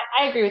 Yeah, no,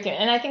 I agree with you.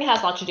 And I think it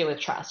has a lot to do with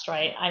trust,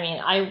 right? I mean,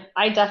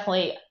 I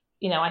definitely,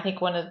 I think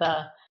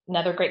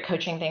another great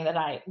coaching thing that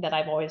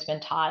I've always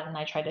been taught, and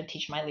I try to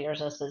teach my leaders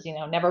this, is,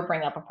 never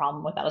bring up a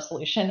problem without a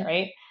solution,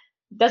 right?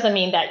 Doesn't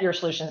mean that your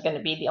solution is going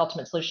to be the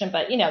ultimate solution,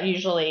 but,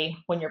 usually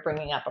when you're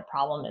bringing up a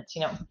problem, it's,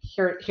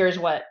 here's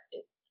what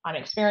I'm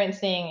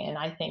experiencing, and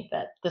I think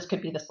that this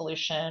could be the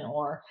solution,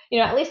 or,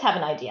 at least have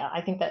an idea.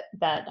 I think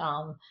that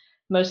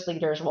most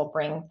leaders will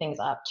bring things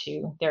up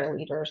to their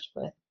leaders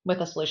with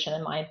a solution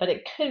in mind, but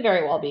it could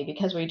very well be,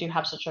 because we do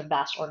have such a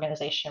vast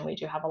organization. We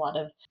do have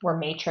we're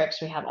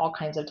matrix. We have all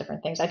kinds of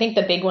different things. I think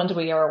the big ones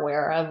we are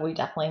aware of, we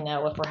definitely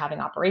know if we're having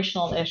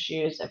operational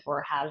issues, if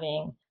we're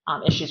having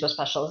issues with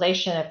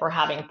specialization, if we're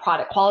having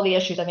product quality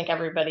issues. I think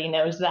everybody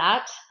knows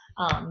that.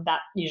 That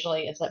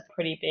usually is a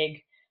pretty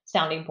big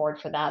sounding board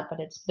for that, but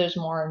there's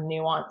more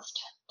nuanced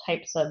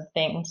types of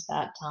things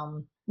that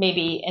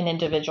maybe an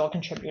individual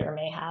contributor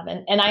may have.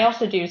 And I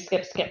also do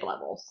skip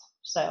levels.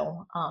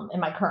 So in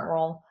my current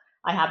role,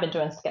 I have been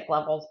doing skip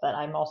levels, but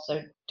I'm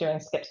also doing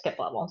skip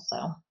levels. So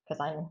because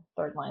I'm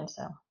third line,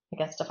 so I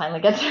guess to finally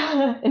get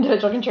to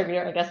individual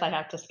contributor, I guess I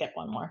have to skip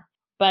one more.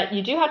 But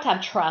you do have to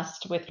have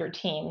trust with your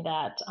team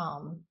that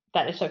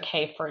it's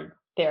okay for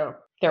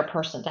their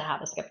person to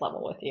have a skip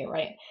level with you,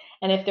 right?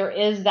 And if there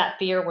is that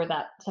fear where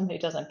that somebody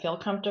doesn't feel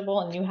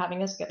comfortable and you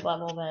having a skip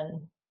level,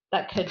 then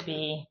that could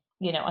be,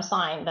 a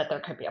sign that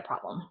there could be a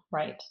problem,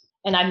 right?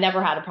 And I've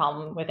never had a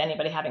problem with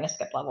anybody having a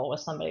skip level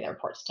with somebody that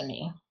reports to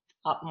me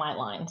up my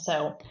line.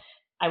 So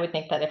I would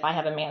think that if I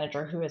have a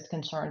manager who is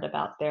concerned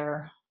about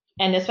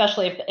and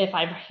especially if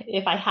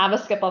I have a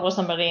skip level with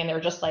somebody and they're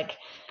just like,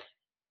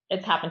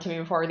 it's happened to me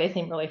before, they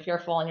seem really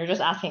fearful, and you're just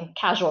asking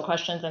casual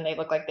questions and they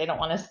look like they don't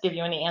want to give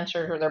you any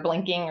answers, or they're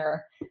blinking,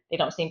 or they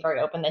don't seem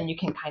very open, then you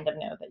can kind of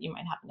know that you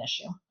might have an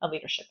issue, a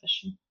leadership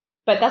issue.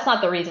 But that's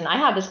not the reason I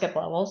have the skip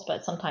levels,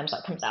 but sometimes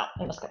that comes out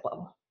in the skip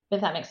level,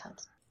 if that makes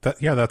sense.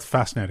 That's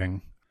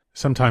fascinating.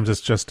 Sometimes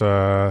it's just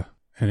an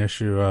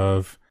issue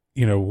of,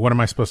 what am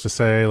I supposed to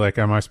say? Like,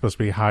 am I supposed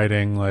to be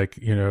hiding, like,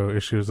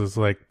 issues is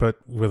like, but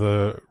with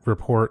a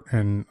report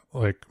and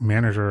like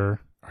manager,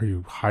 are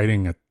you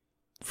hiding it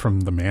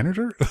from the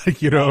manager?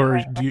 Like, or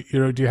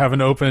do you have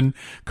an open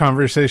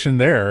conversation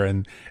there,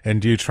 and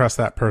do you trust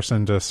that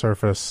person to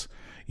surface,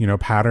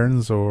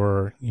 patterns,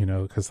 or,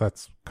 because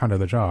that's kind of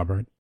the job,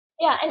 right?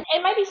 Yeah, and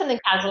it might be something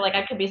casual. Like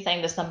I could be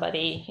saying to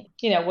somebody,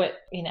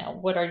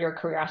 what are your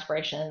career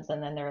aspirations?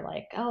 And then they're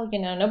like, oh,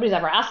 nobody's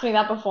ever asked me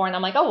that before. And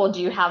I'm like, oh, well, do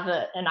you have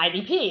an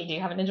IDP? Do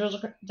you have an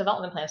individual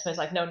development plan? So it's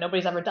like, no,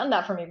 nobody's ever done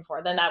that for me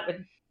before. Then that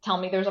would tell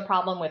me there's a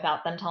problem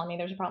without them telling me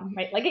there's a problem,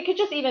 right? Like it could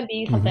just even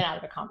be something out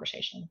of a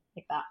conversation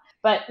like that.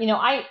 But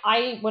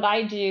what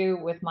I do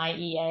with my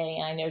EA,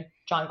 and I know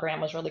John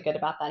Graham was really good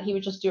about that. He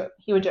would just do it.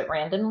 He would do it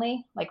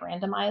randomly, like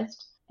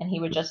randomized. And he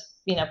would just,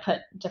 put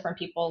different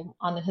people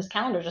on his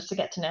calendar just to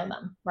get to know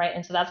them, right?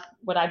 And so that's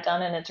what I've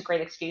done, and it's a great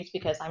excuse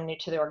because I'm new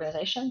to the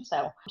organization.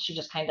 So she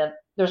just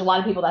there's a lot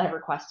of people that have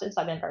requested, so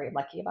I've been very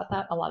lucky about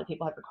that. A lot of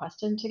people have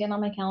requested to get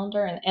on my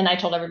calendar, and I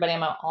told everybody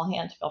I'm all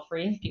hands, feel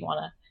free if you want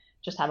to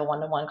just have a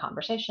one-to-one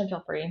conversation,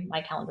 feel free.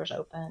 My calendar's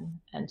open,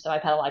 and so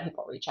I've had a lot of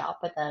people reach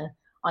out. But then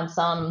on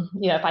some,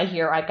 if I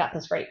hear I've got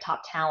this great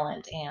top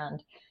talent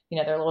and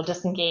they're a little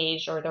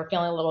disengaged or they're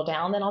feeling a little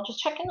down, then I'll just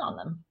check in on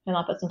them and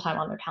I'll put some time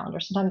on their calendar.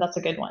 Sometimes that's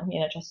a good one,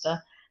 just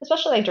to,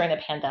 especially like during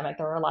the pandemic,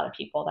 there were a lot of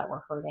people that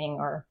were hurting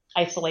or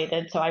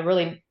isolated. So I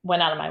really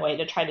went out of my way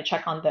to try to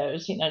check on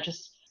those,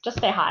 just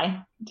say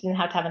hi. Didn't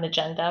have to have an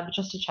agenda, but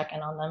just to check in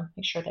on them,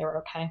 make sure they were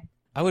okay.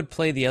 I would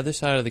play the other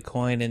side of the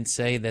coin and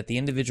say that the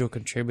individual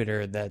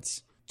contributor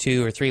that's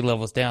 2 or 3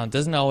 levels down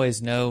doesn't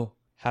always know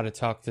how to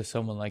talk to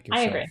someone like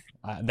yourself. I agree.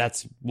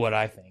 That's what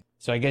I think.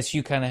 So I guess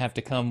you kind of have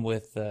to come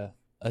with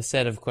a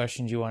set of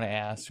questions you want to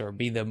ask, or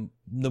be the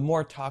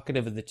more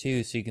talkative of the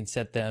two, so you can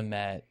set them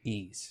at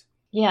ease.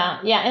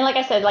 Yeah. And like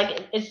I said,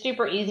 like it's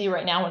super easy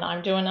right now when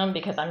I'm doing them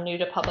because I'm new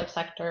to public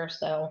sector.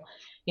 So,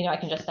 I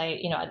can just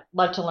say, I'd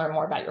love to learn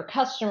more about your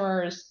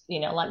customers.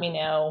 Let me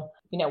know,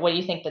 what do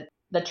you think that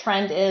the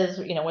trend is,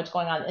 what's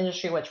going on in the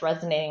industry, what's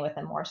resonating with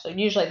them more. So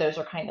usually those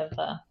are kind of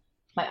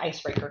my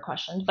icebreaker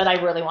questions, but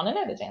I really want to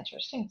know those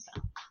answers too.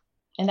 So.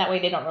 And that way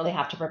they don't really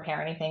have to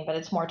prepare anything, but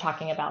it's more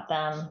talking about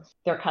them,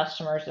 their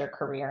customers, their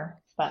career.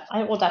 But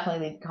I will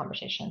definitely lead the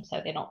conversation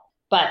so they don't.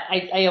 But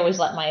I always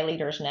let my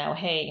leaders know,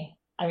 hey,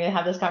 I'm going to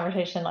have this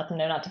conversation, let them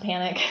know not to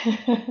panic.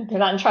 They're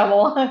not in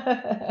trouble.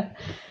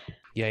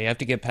 Yeah, you have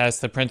to get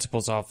past the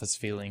principal's office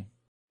feeling.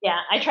 Yeah,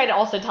 I try to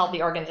also tell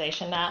the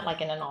organization that,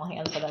 like in an all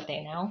hands, so that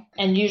they know.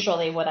 And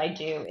usually what I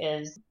do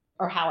is,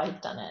 or how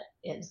I've done it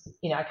is,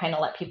 I kind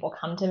of let people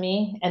come to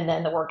me and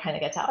then the word kind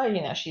of gets out,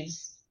 oh,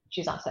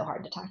 she's not so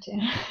hard to talk to.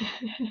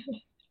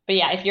 But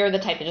yeah, if you're the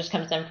type that just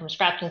comes in from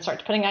scratch and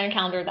starts putting on your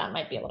calendar, that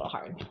might be a little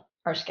hard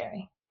or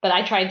scary. But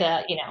I tried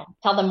to,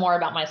 tell them more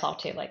about myself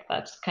too. Like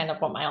that's kind of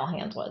what my all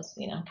hands was,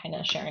 kind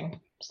of sharing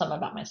some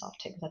about myself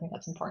too, because I think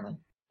that's important.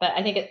 But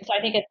I think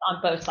it's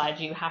on both sides.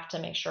 You have to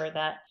make sure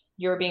that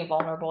you're being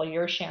vulnerable,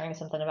 you're sharing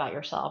something about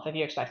yourself if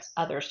you expect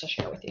others to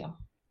share with you.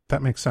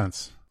 That makes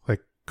sense.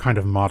 Like kind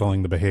of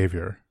modeling the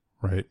behavior,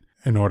 right?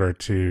 In order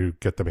to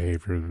get the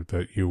behavior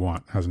that you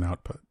want as an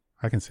output.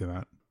 I can see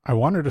that. I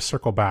wanted to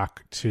circle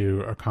back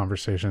to a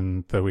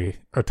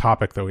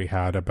topic that we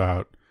had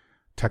about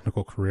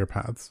technical career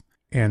paths.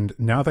 And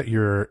now that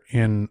you're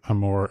in a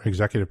more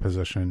executive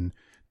position,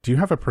 do you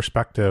have a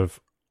perspective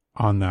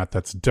on that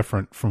that's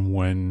different from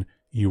when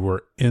you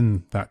were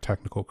in that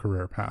technical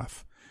career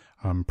path?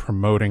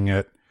 Promoting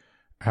it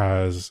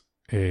as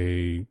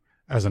an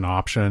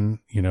option,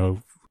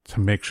 to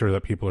make sure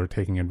that people are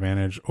taking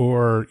advantage,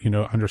 or,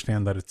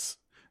 understand that it's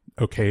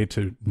okay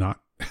to not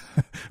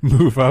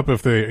move up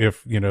if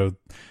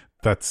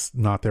that's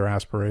not their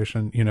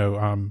aspiration,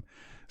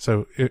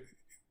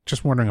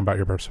 just wondering about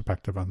your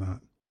perspective on that.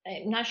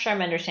 I'm not sure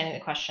I'm understanding the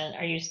question.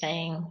 Are you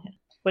saying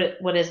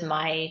what is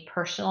my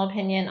personal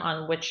opinion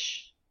on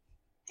which,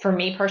 for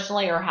me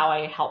personally, or how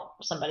I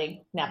help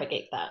somebody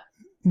navigate that?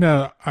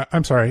 No,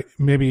 I'm sorry.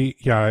 Maybe,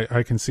 yeah,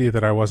 I can see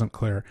that I wasn't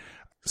clear.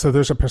 So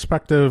there's a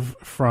perspective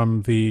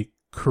from the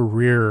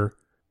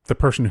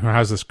person who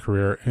has this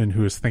career and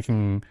who is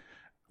thinking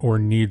or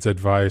needs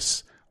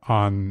advice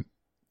on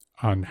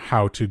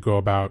how to go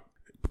about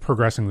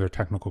progressing their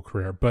technical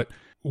career. But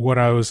what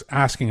I was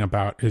asking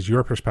about is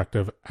your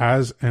perspective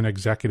as an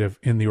executive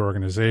in the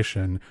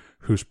organization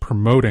who's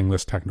promoting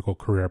this technical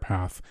career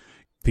path,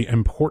 the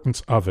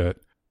importance of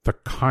it, the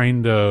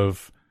kind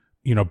of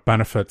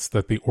benefits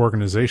that the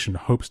organization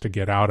hopes to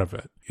get out of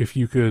it. If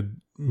you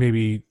could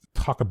maybe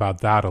talk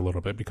about that a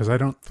little bit, because I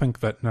don't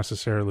think that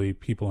necessarily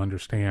people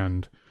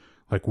understand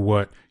like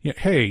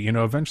hey,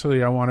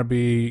 eventually I want to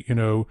be,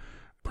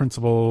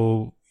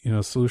 principal,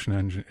 solution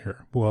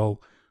engineer.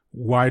 Well,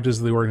 why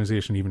does the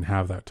organization even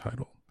have that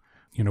title?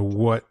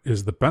 What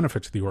is the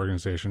benefit to the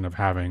organization of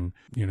having,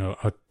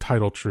 a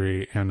title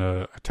tree and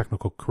a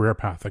technical career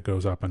path that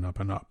goes up and up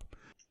and up?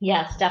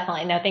 Yes,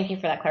 definitely. No, thank you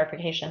for that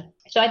clarification.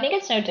 So I think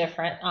it's no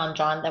different,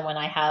 John, than when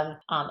I have,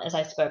 as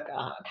I spoke,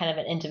 kind of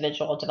an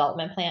individual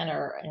development plan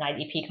or an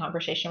IDP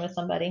conversation with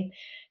somebody.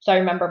 So I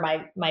remember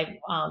my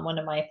one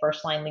of my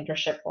first line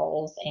leadership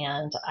roles,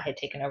 and I had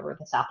taken over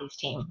the Southeast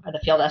team or the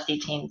field SE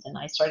teams, and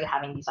I started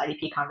having these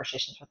IDP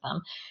conversations with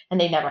them,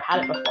 and they never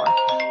had it before.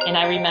 And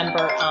I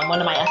remember one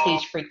of my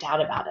SEs freaked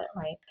out about it,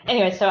 right?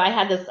 Anyway, so I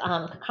had this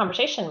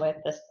conversation with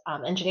this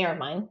engineer of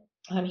mine.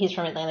 He's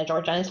from Atlanta,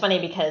 Georgia, and it's funny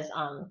because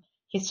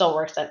he still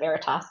works at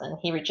Veritas, and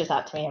he reaches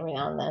out to me every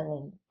now and then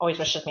and always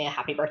wishes me a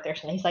happy birthday or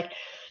something. He's like,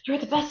 "You're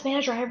the best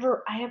manager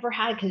I ever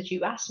had because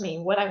you asked me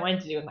what I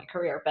wanted to do with my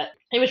career." But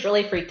he was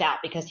really freaked out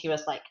because he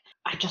was like,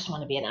 "I just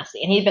want to be an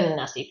SE." And he'd been an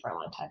SE for a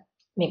long time,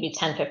 maybe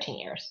 10, 15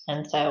 years.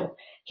 And so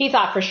he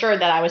thought for sure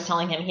that I was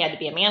telling him he had to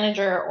be a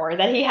manager or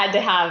that he had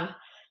to have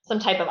some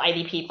type of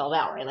IDP filled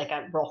out, right? Like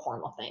a real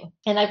formal thing.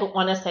 And I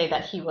want to say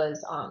that he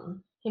was,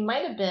 he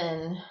might have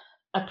been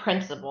a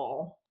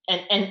principal.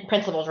 And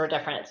principals were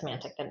different at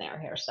Symantec than they are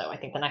here. So I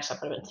think the next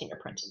step would have been senior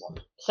principal.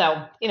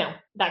 So,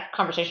 that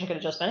conversation could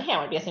have just been, hey, I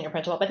want to be a senior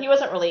principal. But he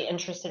wasn't really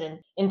interested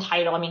in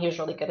title. I mean, he was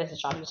really good at his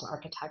job. He was an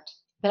architect.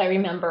 But I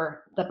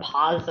remember the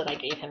pause that I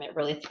gave him. It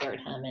really scared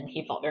him. And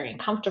he felt very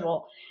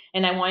uncomfortable.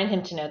 And I wanted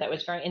him to know that it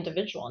was very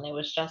individual. And it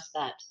was just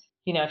that,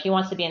 if he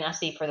wants to be an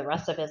SE for the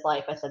rest of his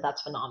life, I said,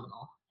 that's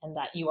phenomenal. And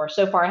that you are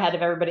so far ahead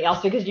of everybody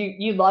else because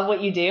you love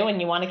what you do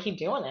and you want to keep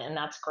doing it. And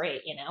that's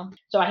great,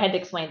 So I had to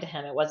explain to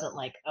him, it wasn't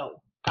like,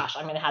 oh, gosh,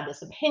 I'm going to have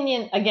this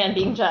opinion, again,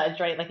 being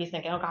judged, right? Like he's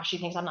thinking, oh gosh, she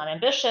thinks I'm not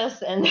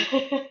ambitious. And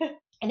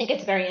I think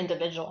it's very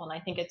individual. And I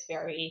think it's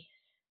very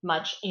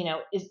much,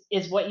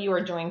 is what you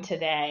are doing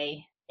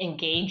today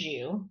engage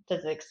you?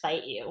 Does it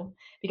excite you?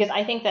 Because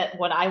I think that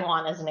what I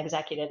want as an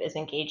executive is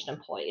engaged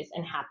employees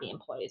and happy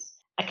employees.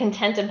 A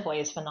content employee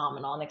is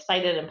phenomenal. An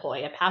excited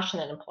employee, a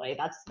passionate employee,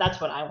 that's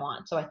what I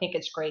want. So I think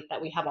it's great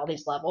that we have all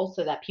these levels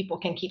so that people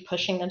can keep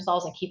pushing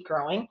themselves and keep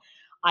growing.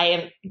 I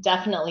am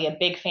definitely a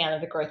big fan of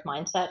the growth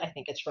mindset. I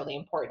think it's really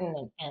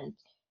important. And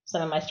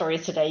some of my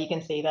stories today, you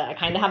can see that I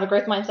kind of have a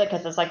growth mindset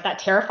because it's like that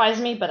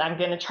terrifies me, but I'm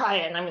going to try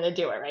it and I'm going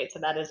to do it, right? So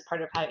that is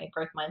part of having a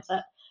growth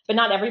mindset. But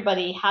not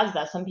everybody has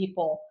that. Some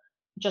people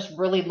just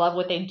really love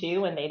what they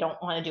do and they don't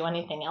want to do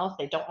anything else.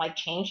 They don't like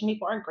change, and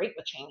people aren't great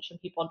with change.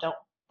 And people don't.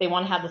 They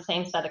want to have the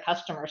same set of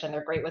customers and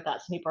they're great with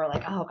that. Some people are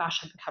like, oh gosh,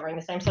 I've been covering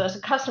the same set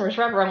of customers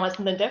forever. I want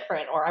something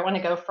different. Or I want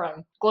to go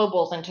from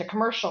globals into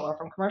commercial or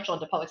from commercial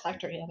into public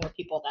sector. There are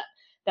people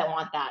that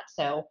want that.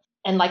 So,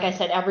 and like I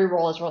said, every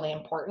role is really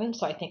important.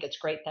 So I think it's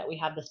great that we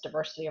have this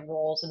diversity of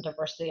roles and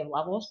diversity of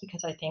levels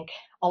because I think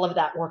all of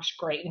that works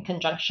great in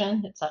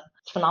conjunction. It's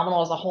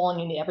phenomenal as a whole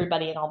and you need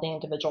everybody in all the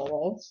individual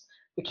roles.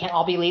 We can't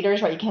all be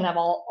leaders, right? You can't have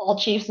all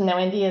chiefs and no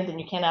Indians, and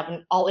you can't have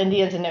all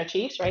Indians and no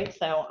chiefs, right?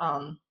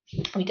 So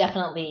we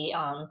definitely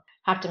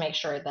have to make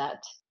sure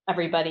that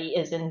everybody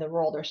is in the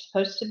role they're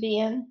supposed to be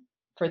in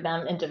for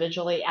them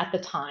individually at the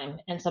time.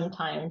 And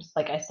sometimes,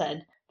 like I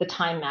said, the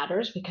time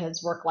matters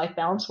because work-life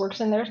balance works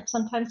in there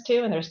sometimes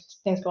too. And there's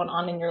things going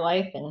on in your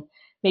life. And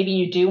maybe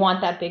you do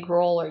want that big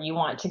role or you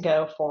want to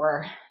go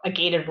for a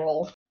gated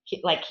role,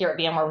 like here at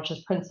VMware, which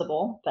is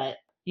principal, but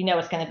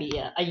it's going to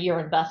be a year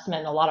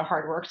investment, a lot of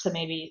hard work. So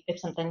maybe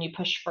it's something you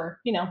push for,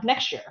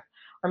 next year,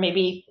 or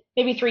maybe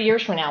 3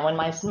 years from now when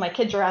my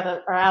kids are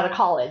out of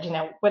college,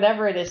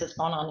 whatever it is that's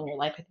going on in your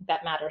life. I think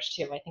that matters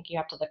too. I think you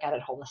have to look at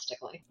it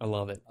holistically. I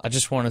love it. I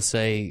just want to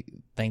say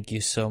thank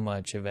you so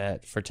much,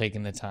 Yvette, for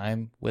taking the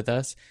time with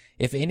us.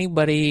 If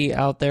anybody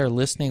out there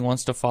listening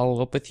wants to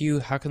follow up with you,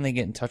 how can they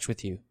get in touch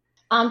with you?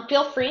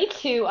 Feel free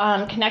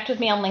to connect with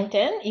me on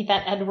LinkedIn,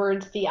 Yvette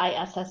Edwards,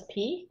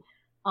 DISSP.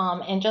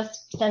 And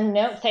just send a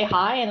note, say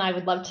hi, and I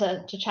would love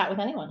to chat with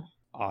anyone.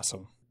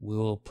 Awesome.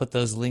 We'll put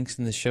those links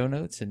in the show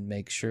notes and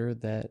make sure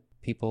that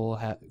people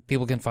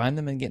can find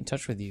them and get in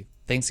touch with you.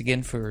 Thanks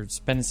again for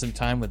spending some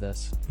time with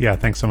us. Yeah,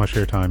 thanks so much for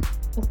your time.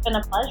 It's been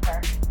a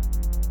pleasure.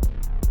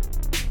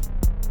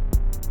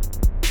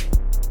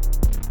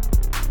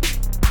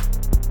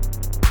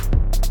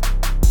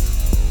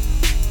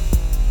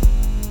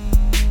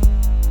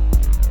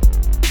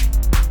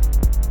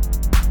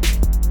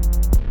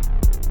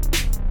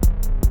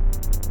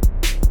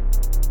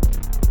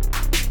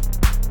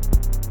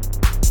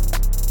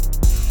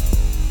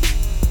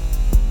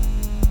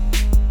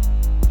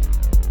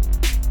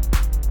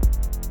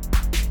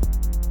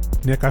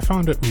 Nick, I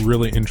found it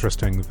really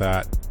interesting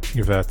that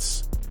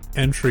Yvette's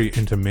entry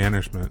into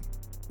management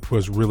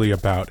was really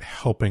about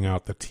helping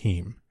out the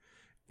team.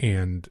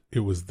 And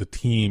it was the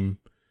team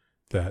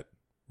that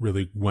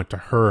really went to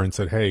her and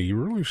said, hey, you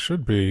really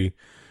should be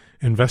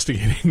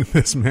investigating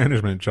this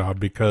management job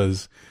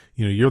because,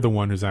 you're the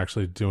one who's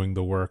actually doing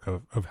the work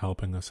of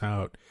helping us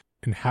out.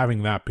 And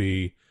having that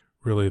be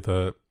really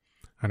the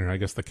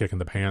kick in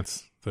the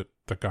pants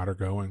that got her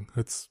going.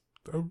 It's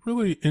a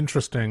really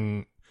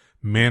interesting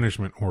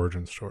management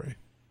origin story.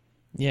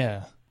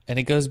 Yeah. And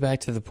it goes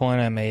back to the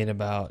point I made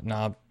about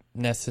not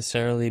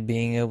necessarily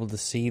being able to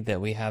see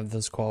that we have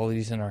those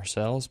qualities in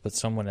ourselves, but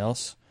someone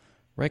else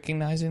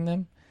recognizing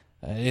them.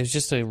 It was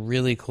just a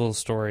really cool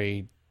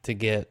story to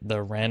get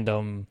the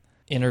random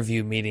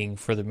interview meeting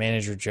for the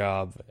manager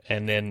job.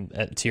 And then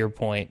to your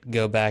point,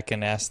 go back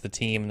and ask the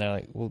team. And they're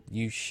like, well,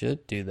 you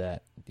should do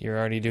that. You're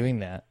already doing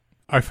that.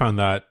 I found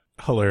that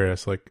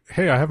hilarious. Like,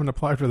 hey, I haven't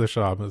applied for this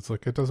job. It's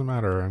like, it doesn't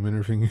matter. I'm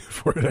interviewing you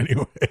for it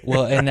anyway.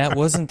 Well, and that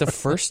wasn't the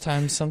first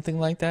time something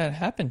like that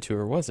happened to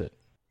her, was it?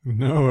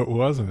 No, it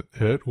wasn't.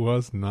 It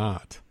was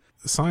not.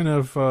 A sign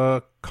of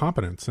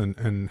competence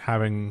and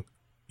having,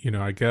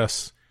 I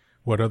guess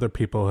what other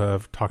people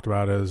have talked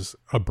about as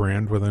a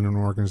brand within an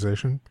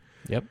organization.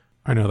 Yep.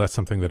 I know that's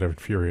something that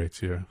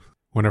infuriates you.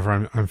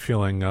 Whenever I'm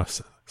feeling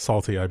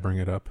salty, I bring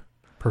it up.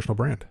 Personal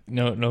brand.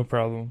 No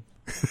problem.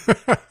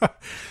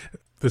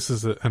 This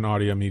is an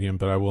audio medium,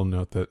 but I will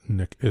note that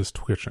Nick is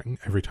twitching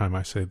every time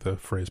I say the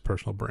phrase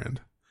personal brand.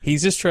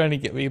 He's just trying to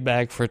get me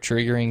back for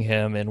triggering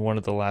him in one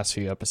of the last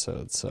few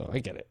episodes, so I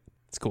get it.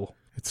 It's cool.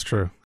 It's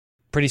true.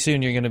 Pretty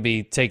soon you're going to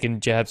be taking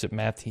jabs at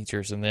math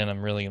teachers, and then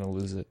I'm really going to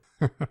lose it.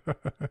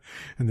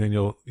 And then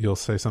you'll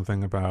say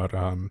something about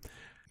how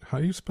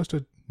are you supposed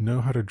to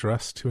know how to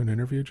dress to an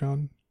interview,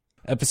 John?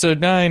 Episode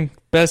 9,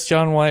 best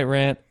John White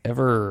rant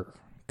ever.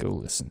 Go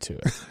listen to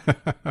it.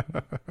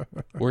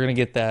 We're going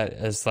to get that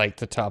as like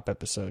the top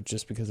episode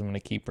just because I'm going to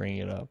keep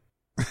bringing it up.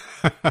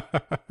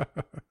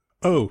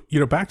 Oh,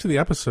 back to the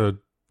episode,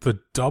 the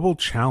double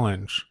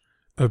challenge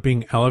of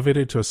being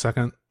elevated to a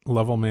second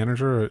level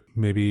manager,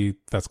 maybe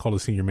that's called a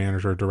senior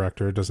manager or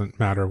director. It doesn't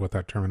matter what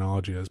that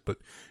terminology is, but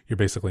you're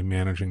basically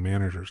managing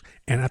managers.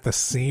 And at the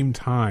same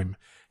time,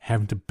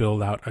 having to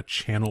build out a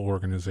channel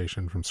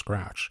organization from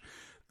scratch.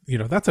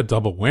 That's a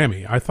double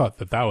whammy. I thought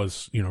that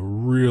was,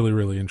 really,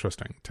 really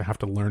interesting to have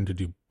to learn to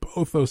do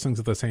both those things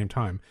at the same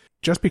time.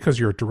 Just because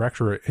you're a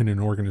director in an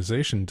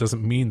organization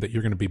doesn't mean that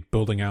you're going to be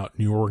building out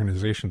new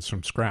organizations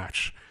from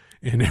scratch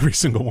in every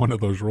single one of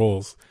those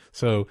roles.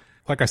 So,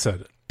 like I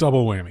said,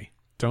 double whammy.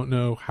 Don't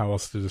know how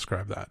else to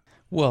describe that.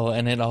 Well,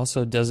 and it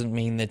also doesn't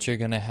mean that you're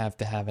going to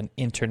have an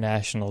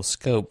international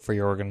scope for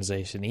your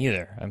organization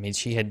either. I mean,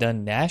 she had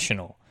done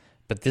national,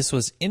 but this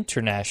was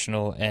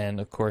international and,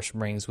 of course,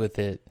 brings with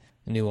it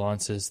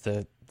nuances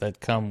that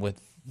come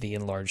with the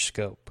enlarged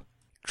scope.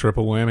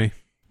 Triple whammy.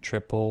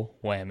 Triple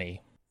whammy.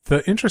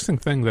 The interesting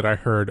thing that I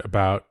heard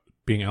about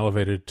being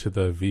elevated to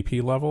the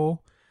VP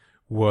level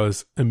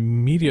was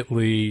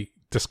immediately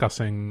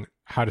discussing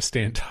how to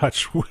stay in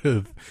touch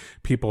with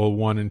people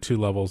 1 and 2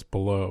 levels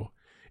below.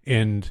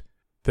 And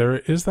there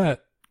is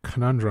that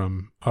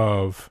conundrum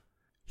of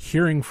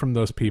hearing from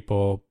those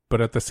people,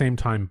 but at the same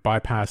time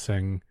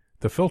bypassing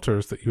the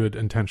filters that you had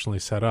intentionally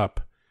set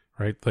up.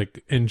 Right?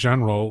 Like in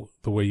general,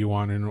 the way you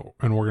want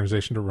an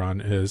organization to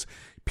run is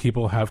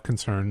people have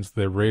concerns,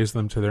 they raise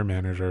them to their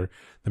manager.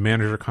 The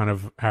manager kind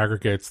of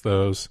aggregates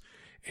those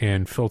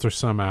and filters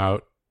some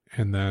out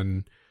and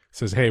then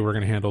says, hey, we're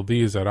going to handle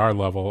these at our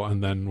level.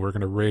 And then we're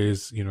going to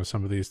raise,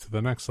 some of these to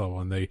the next level.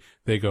 And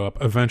they go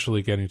up,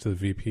 eventually getting to the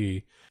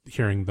VP,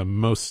 hearing the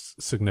most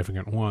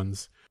significant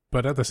ones.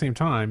 But at the same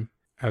time,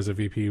 as a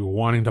VP,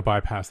 wanting to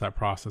bypass that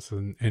process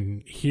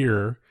and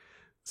hear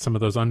some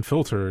of those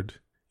unfiltered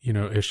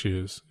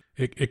issues.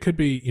 It could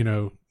be,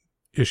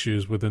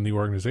 issues within the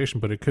organization,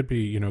 but it could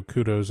be,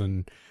 kudos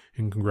and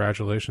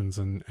congratulations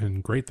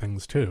and great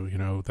things too,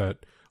 that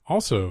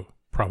also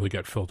probably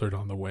get filtered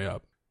on the way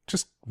up.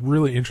 Just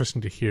really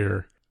interesting to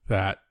hear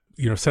that,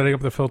 setting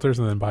up the filters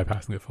and then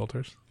bypassing the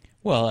filters.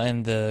 Well,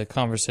 and the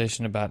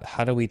conversation about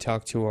how do we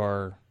talk to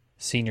our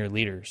senior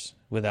leaders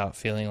without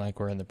feeling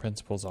like we're in the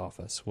principal's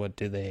office? What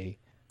do they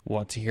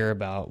want to hear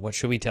about? What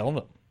should we tell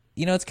them?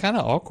 It's kind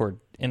of awkward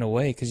in a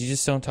way because you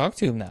just don't talk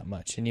to them that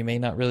much and you may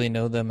not really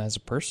know them as a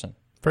person.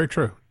 Very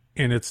true.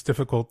 And it's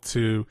difficult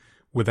to,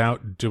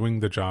 without doing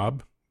the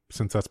job,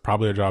 since that's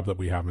probably a job that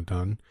we haven't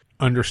done,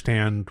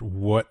 understand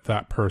what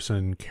that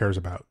person cares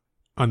about.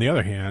 On the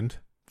other hand,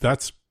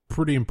 that's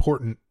pretty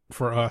important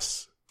for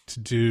us to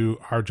do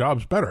our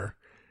jobs better,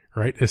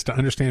 right? Is to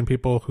understand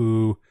people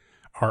who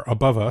are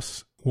above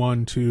us,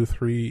 1, 2,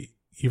 3,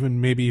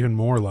 maybe even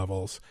more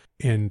levels,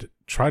 and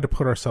try to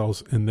put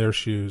ourselves in their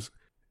shoes.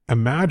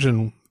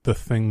 Imagine the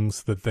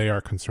things that they are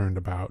concerned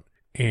about.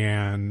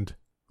 And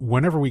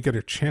whenever we get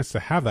a chance to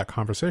have that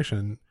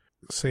conversation,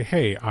 say,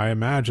 hey, I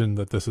imagine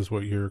that this is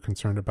what you're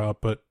concerned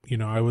about, but,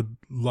 I would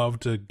love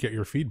to get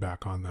your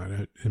feedback on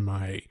that. Am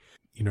I,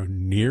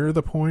 near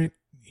the point?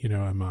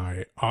 Am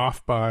I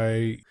off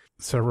by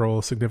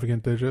several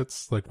significant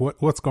digits? Like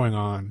what's going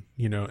on,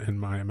 in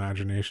my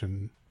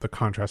imagination, the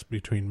contrast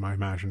between my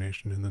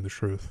imagination and then the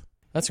truth.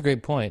 That's a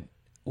great point.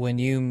 When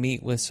you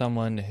meet with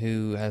someone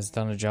who has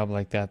done a job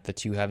like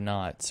that you have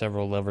not,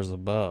 several levels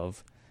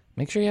above,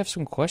 make sure you have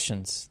some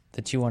questions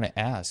that you want to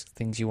ask,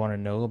 things you want to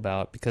know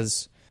about,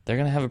 because they're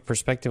going to have a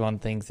perspective on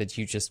things that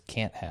you just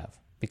can't have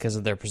because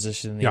of their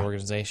position in the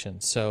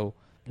organization. So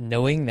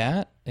knowing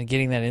that and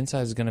getting that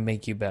insight is going to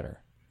make you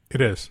better.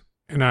 It is.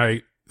 And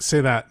I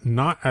say that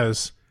not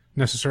as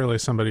necessarily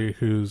somebody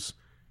who's,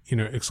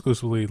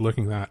 exclusively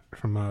looking at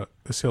from a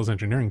sales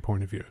engineering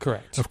point of view.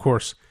 Correct. Of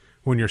course,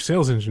 when you're a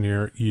sales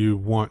engineer, you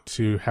want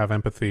to have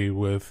empathy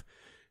with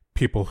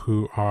people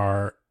who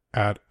are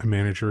at a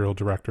managerial,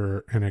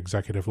 director, and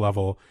executive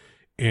level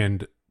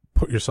and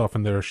put yourself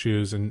in their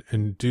shoes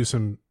and do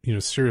some,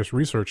 serious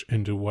research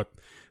into what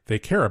they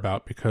care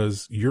about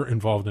because you're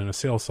involved in a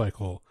sales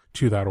cycle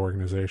to that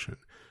organization.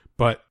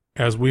 But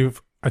as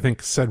we've, I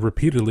think, said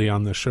repeatedly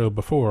on the show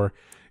before,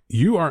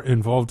 you are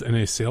involved in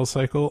a sales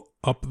cycle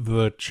up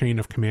the chain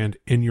of command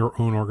in your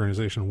own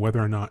organization,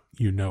 whether or not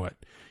you know it.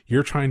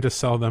 You're trying to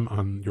sell them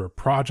on your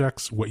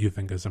projects, what you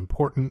think is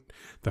important,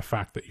 the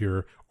fact that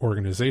your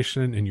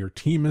organization and your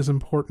team is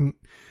important,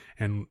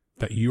 and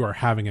that you are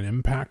having an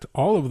impact,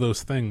 all of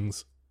those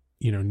things,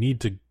 need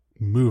to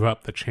move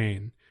up the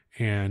chain.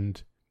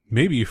 And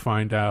maybe you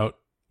find out,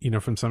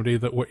 from somebody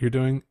that what you're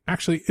doing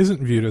actually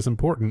isn't viewed as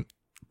important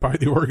by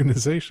the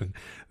organization.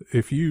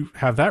 If you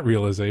have that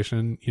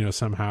realization,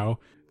 somehow,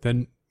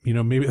 then,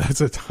 maybe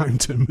that's a time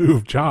to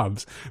move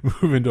jobs,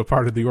 move into a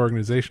part of the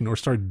organization, or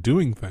start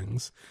doing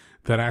things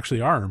that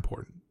actually are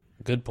important.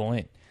 Good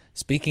point.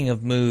 Speaking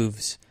of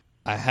moves,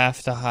 I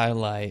have to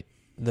highlight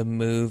the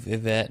move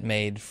Yvette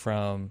made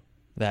from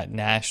that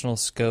national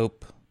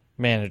scope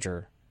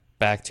manager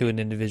back to an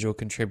individual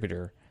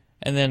contributor,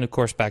 and then, of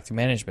course, back to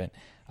management.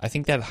 I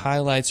think that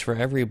highlights for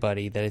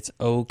everybody that it's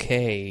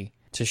okay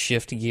to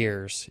shift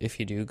gears. If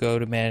you do go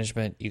to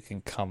management, you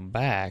can come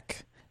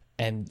back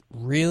and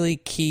really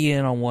key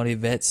in on what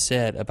Yvette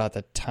said about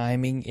the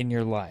timing in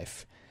your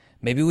life.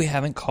 Maybe we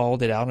haven't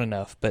called it out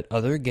enough, but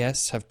other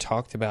guests have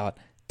talked about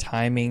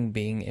timing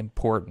being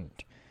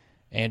important.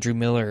 Andrew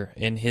Miller,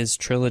 in his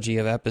trilogy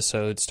of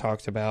episodes,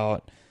 talked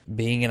about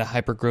being in a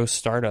hyper-growth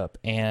startup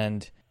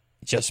and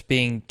just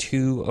being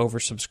too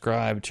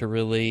oversubscribed to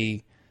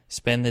really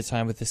spend the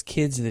time with his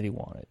kids that he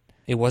wanted.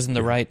 It wasn't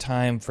the right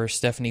time for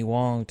Stephanie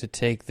Wong to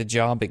take the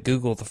job at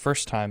Google the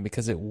first time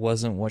because it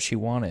wasn't what she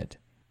wanted.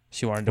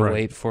 She wanted to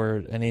wait for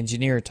an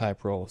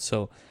engineer-type role.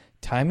 So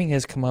timing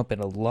has come up in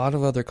a lot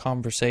of other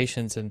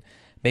conversations, and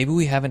maybe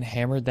we haven't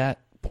hammered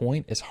that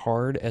point as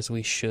hard as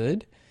we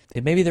should.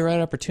 It may be the right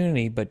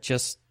opportunity, but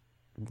just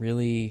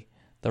really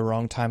the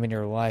wrong time in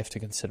your life to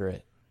consider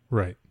it.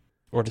 Right.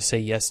 Or to say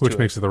yes to it. Which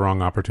makes it the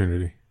wrong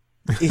opportunity.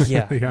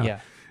 Yeah.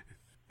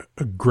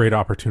 A great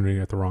opportunity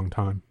at the wrong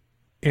time.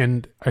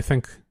 And I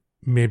think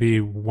maybe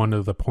one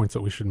of the points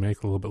that we should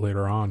make a little bit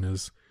later on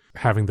is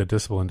having the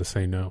discipline to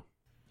say no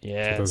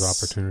to those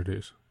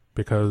opportunities.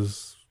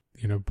 Because,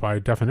 by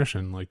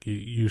definition, like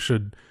you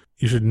should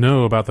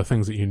know about the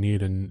things that you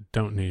need and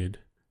don't need,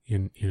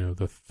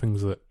 the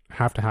things that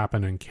have to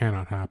happen and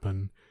cannot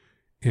happen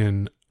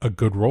in a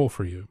good role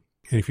for you.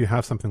 And if you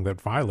have something that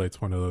violates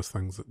one of those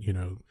things,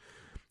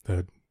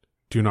 the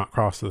do not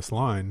cross this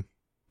line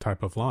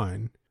type of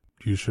line,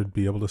 you should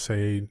be able to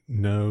say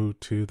no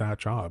to that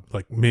job.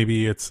 Like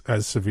maybe it's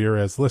as severe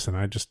as, listen,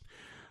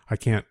 I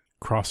can't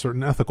cross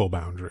certain ethical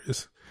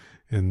boundaries.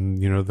 And,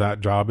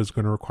 that job is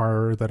going to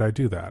require that I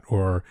do that.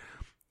 Or,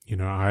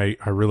 I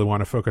really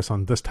want to focus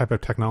on this type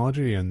of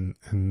technology and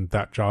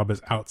that job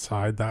is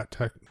outside that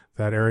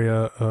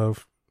area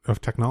of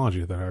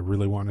technology that I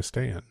really want to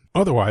stay in.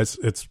 Otherwise,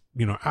 it's,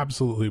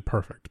 absolutely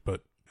perfect,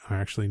 but I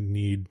actually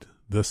need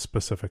this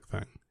specific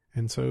thing.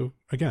 And so,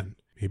 again,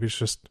 maybe it's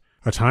just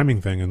a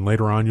timing thing, and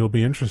later on you'll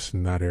be interested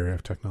in that area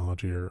of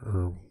technology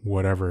or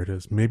whatever it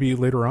is. Maybe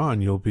later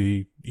on you'll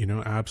be,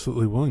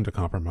 absolutely willing to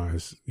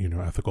compromise,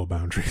 ethical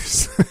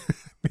boundaries.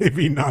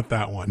 Maybe not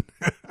that one.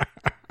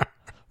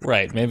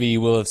 Right. Maybe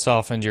you will have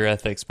softened your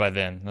ethics by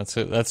then.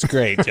 That's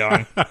great,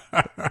 John.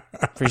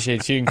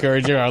 Appreciate you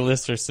encouraging our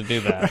listeners to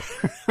do that.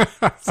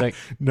 Does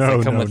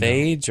that come with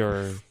age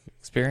or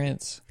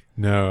experience?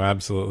 No,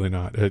 absolutely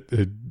not.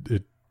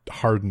 It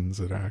hardens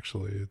it,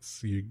 actually.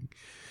 It's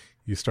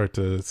you start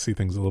to see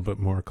things a little bit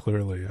more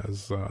clearly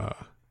as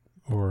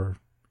or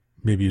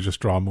maybe you just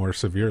draw more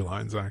severe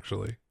lines,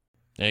 actually.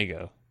 There you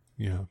go.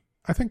 Yeah.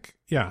 I think,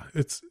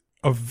 it's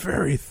a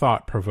very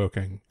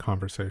thought-provoking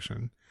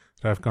conversation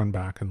that I've gone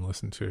back and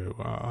listened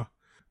to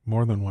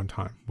more than one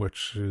time,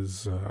 which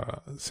is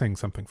saying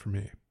something for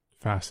me.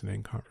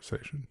 Fascinating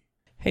conversation.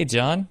 Hey,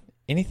 John,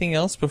 anything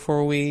else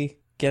before we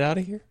get out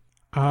of here?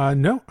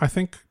 No, I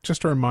think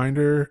just a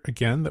reminder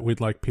again that we'd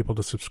like people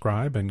to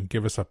subscribe and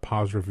give us a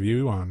positive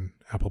review on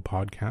Apple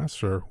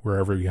Podcasts or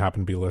wherever you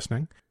happen to be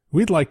listening.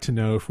 We'd like to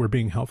know if we're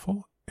being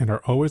helpful and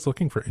are always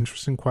looking for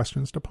interesting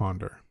questions to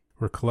ponder.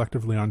 We're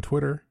collectively on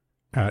Twitter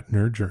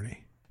 @NerdJourney.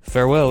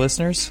 Farewell,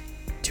 listeners.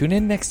 Tune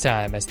in next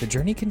time as the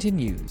journey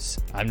continues.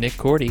 I'm Nick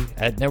Cordy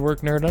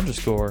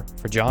 @NetworkNerd_,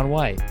 for John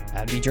White,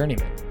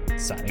 @BJourneyman,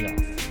 signing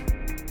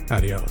off.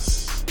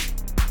 Adios.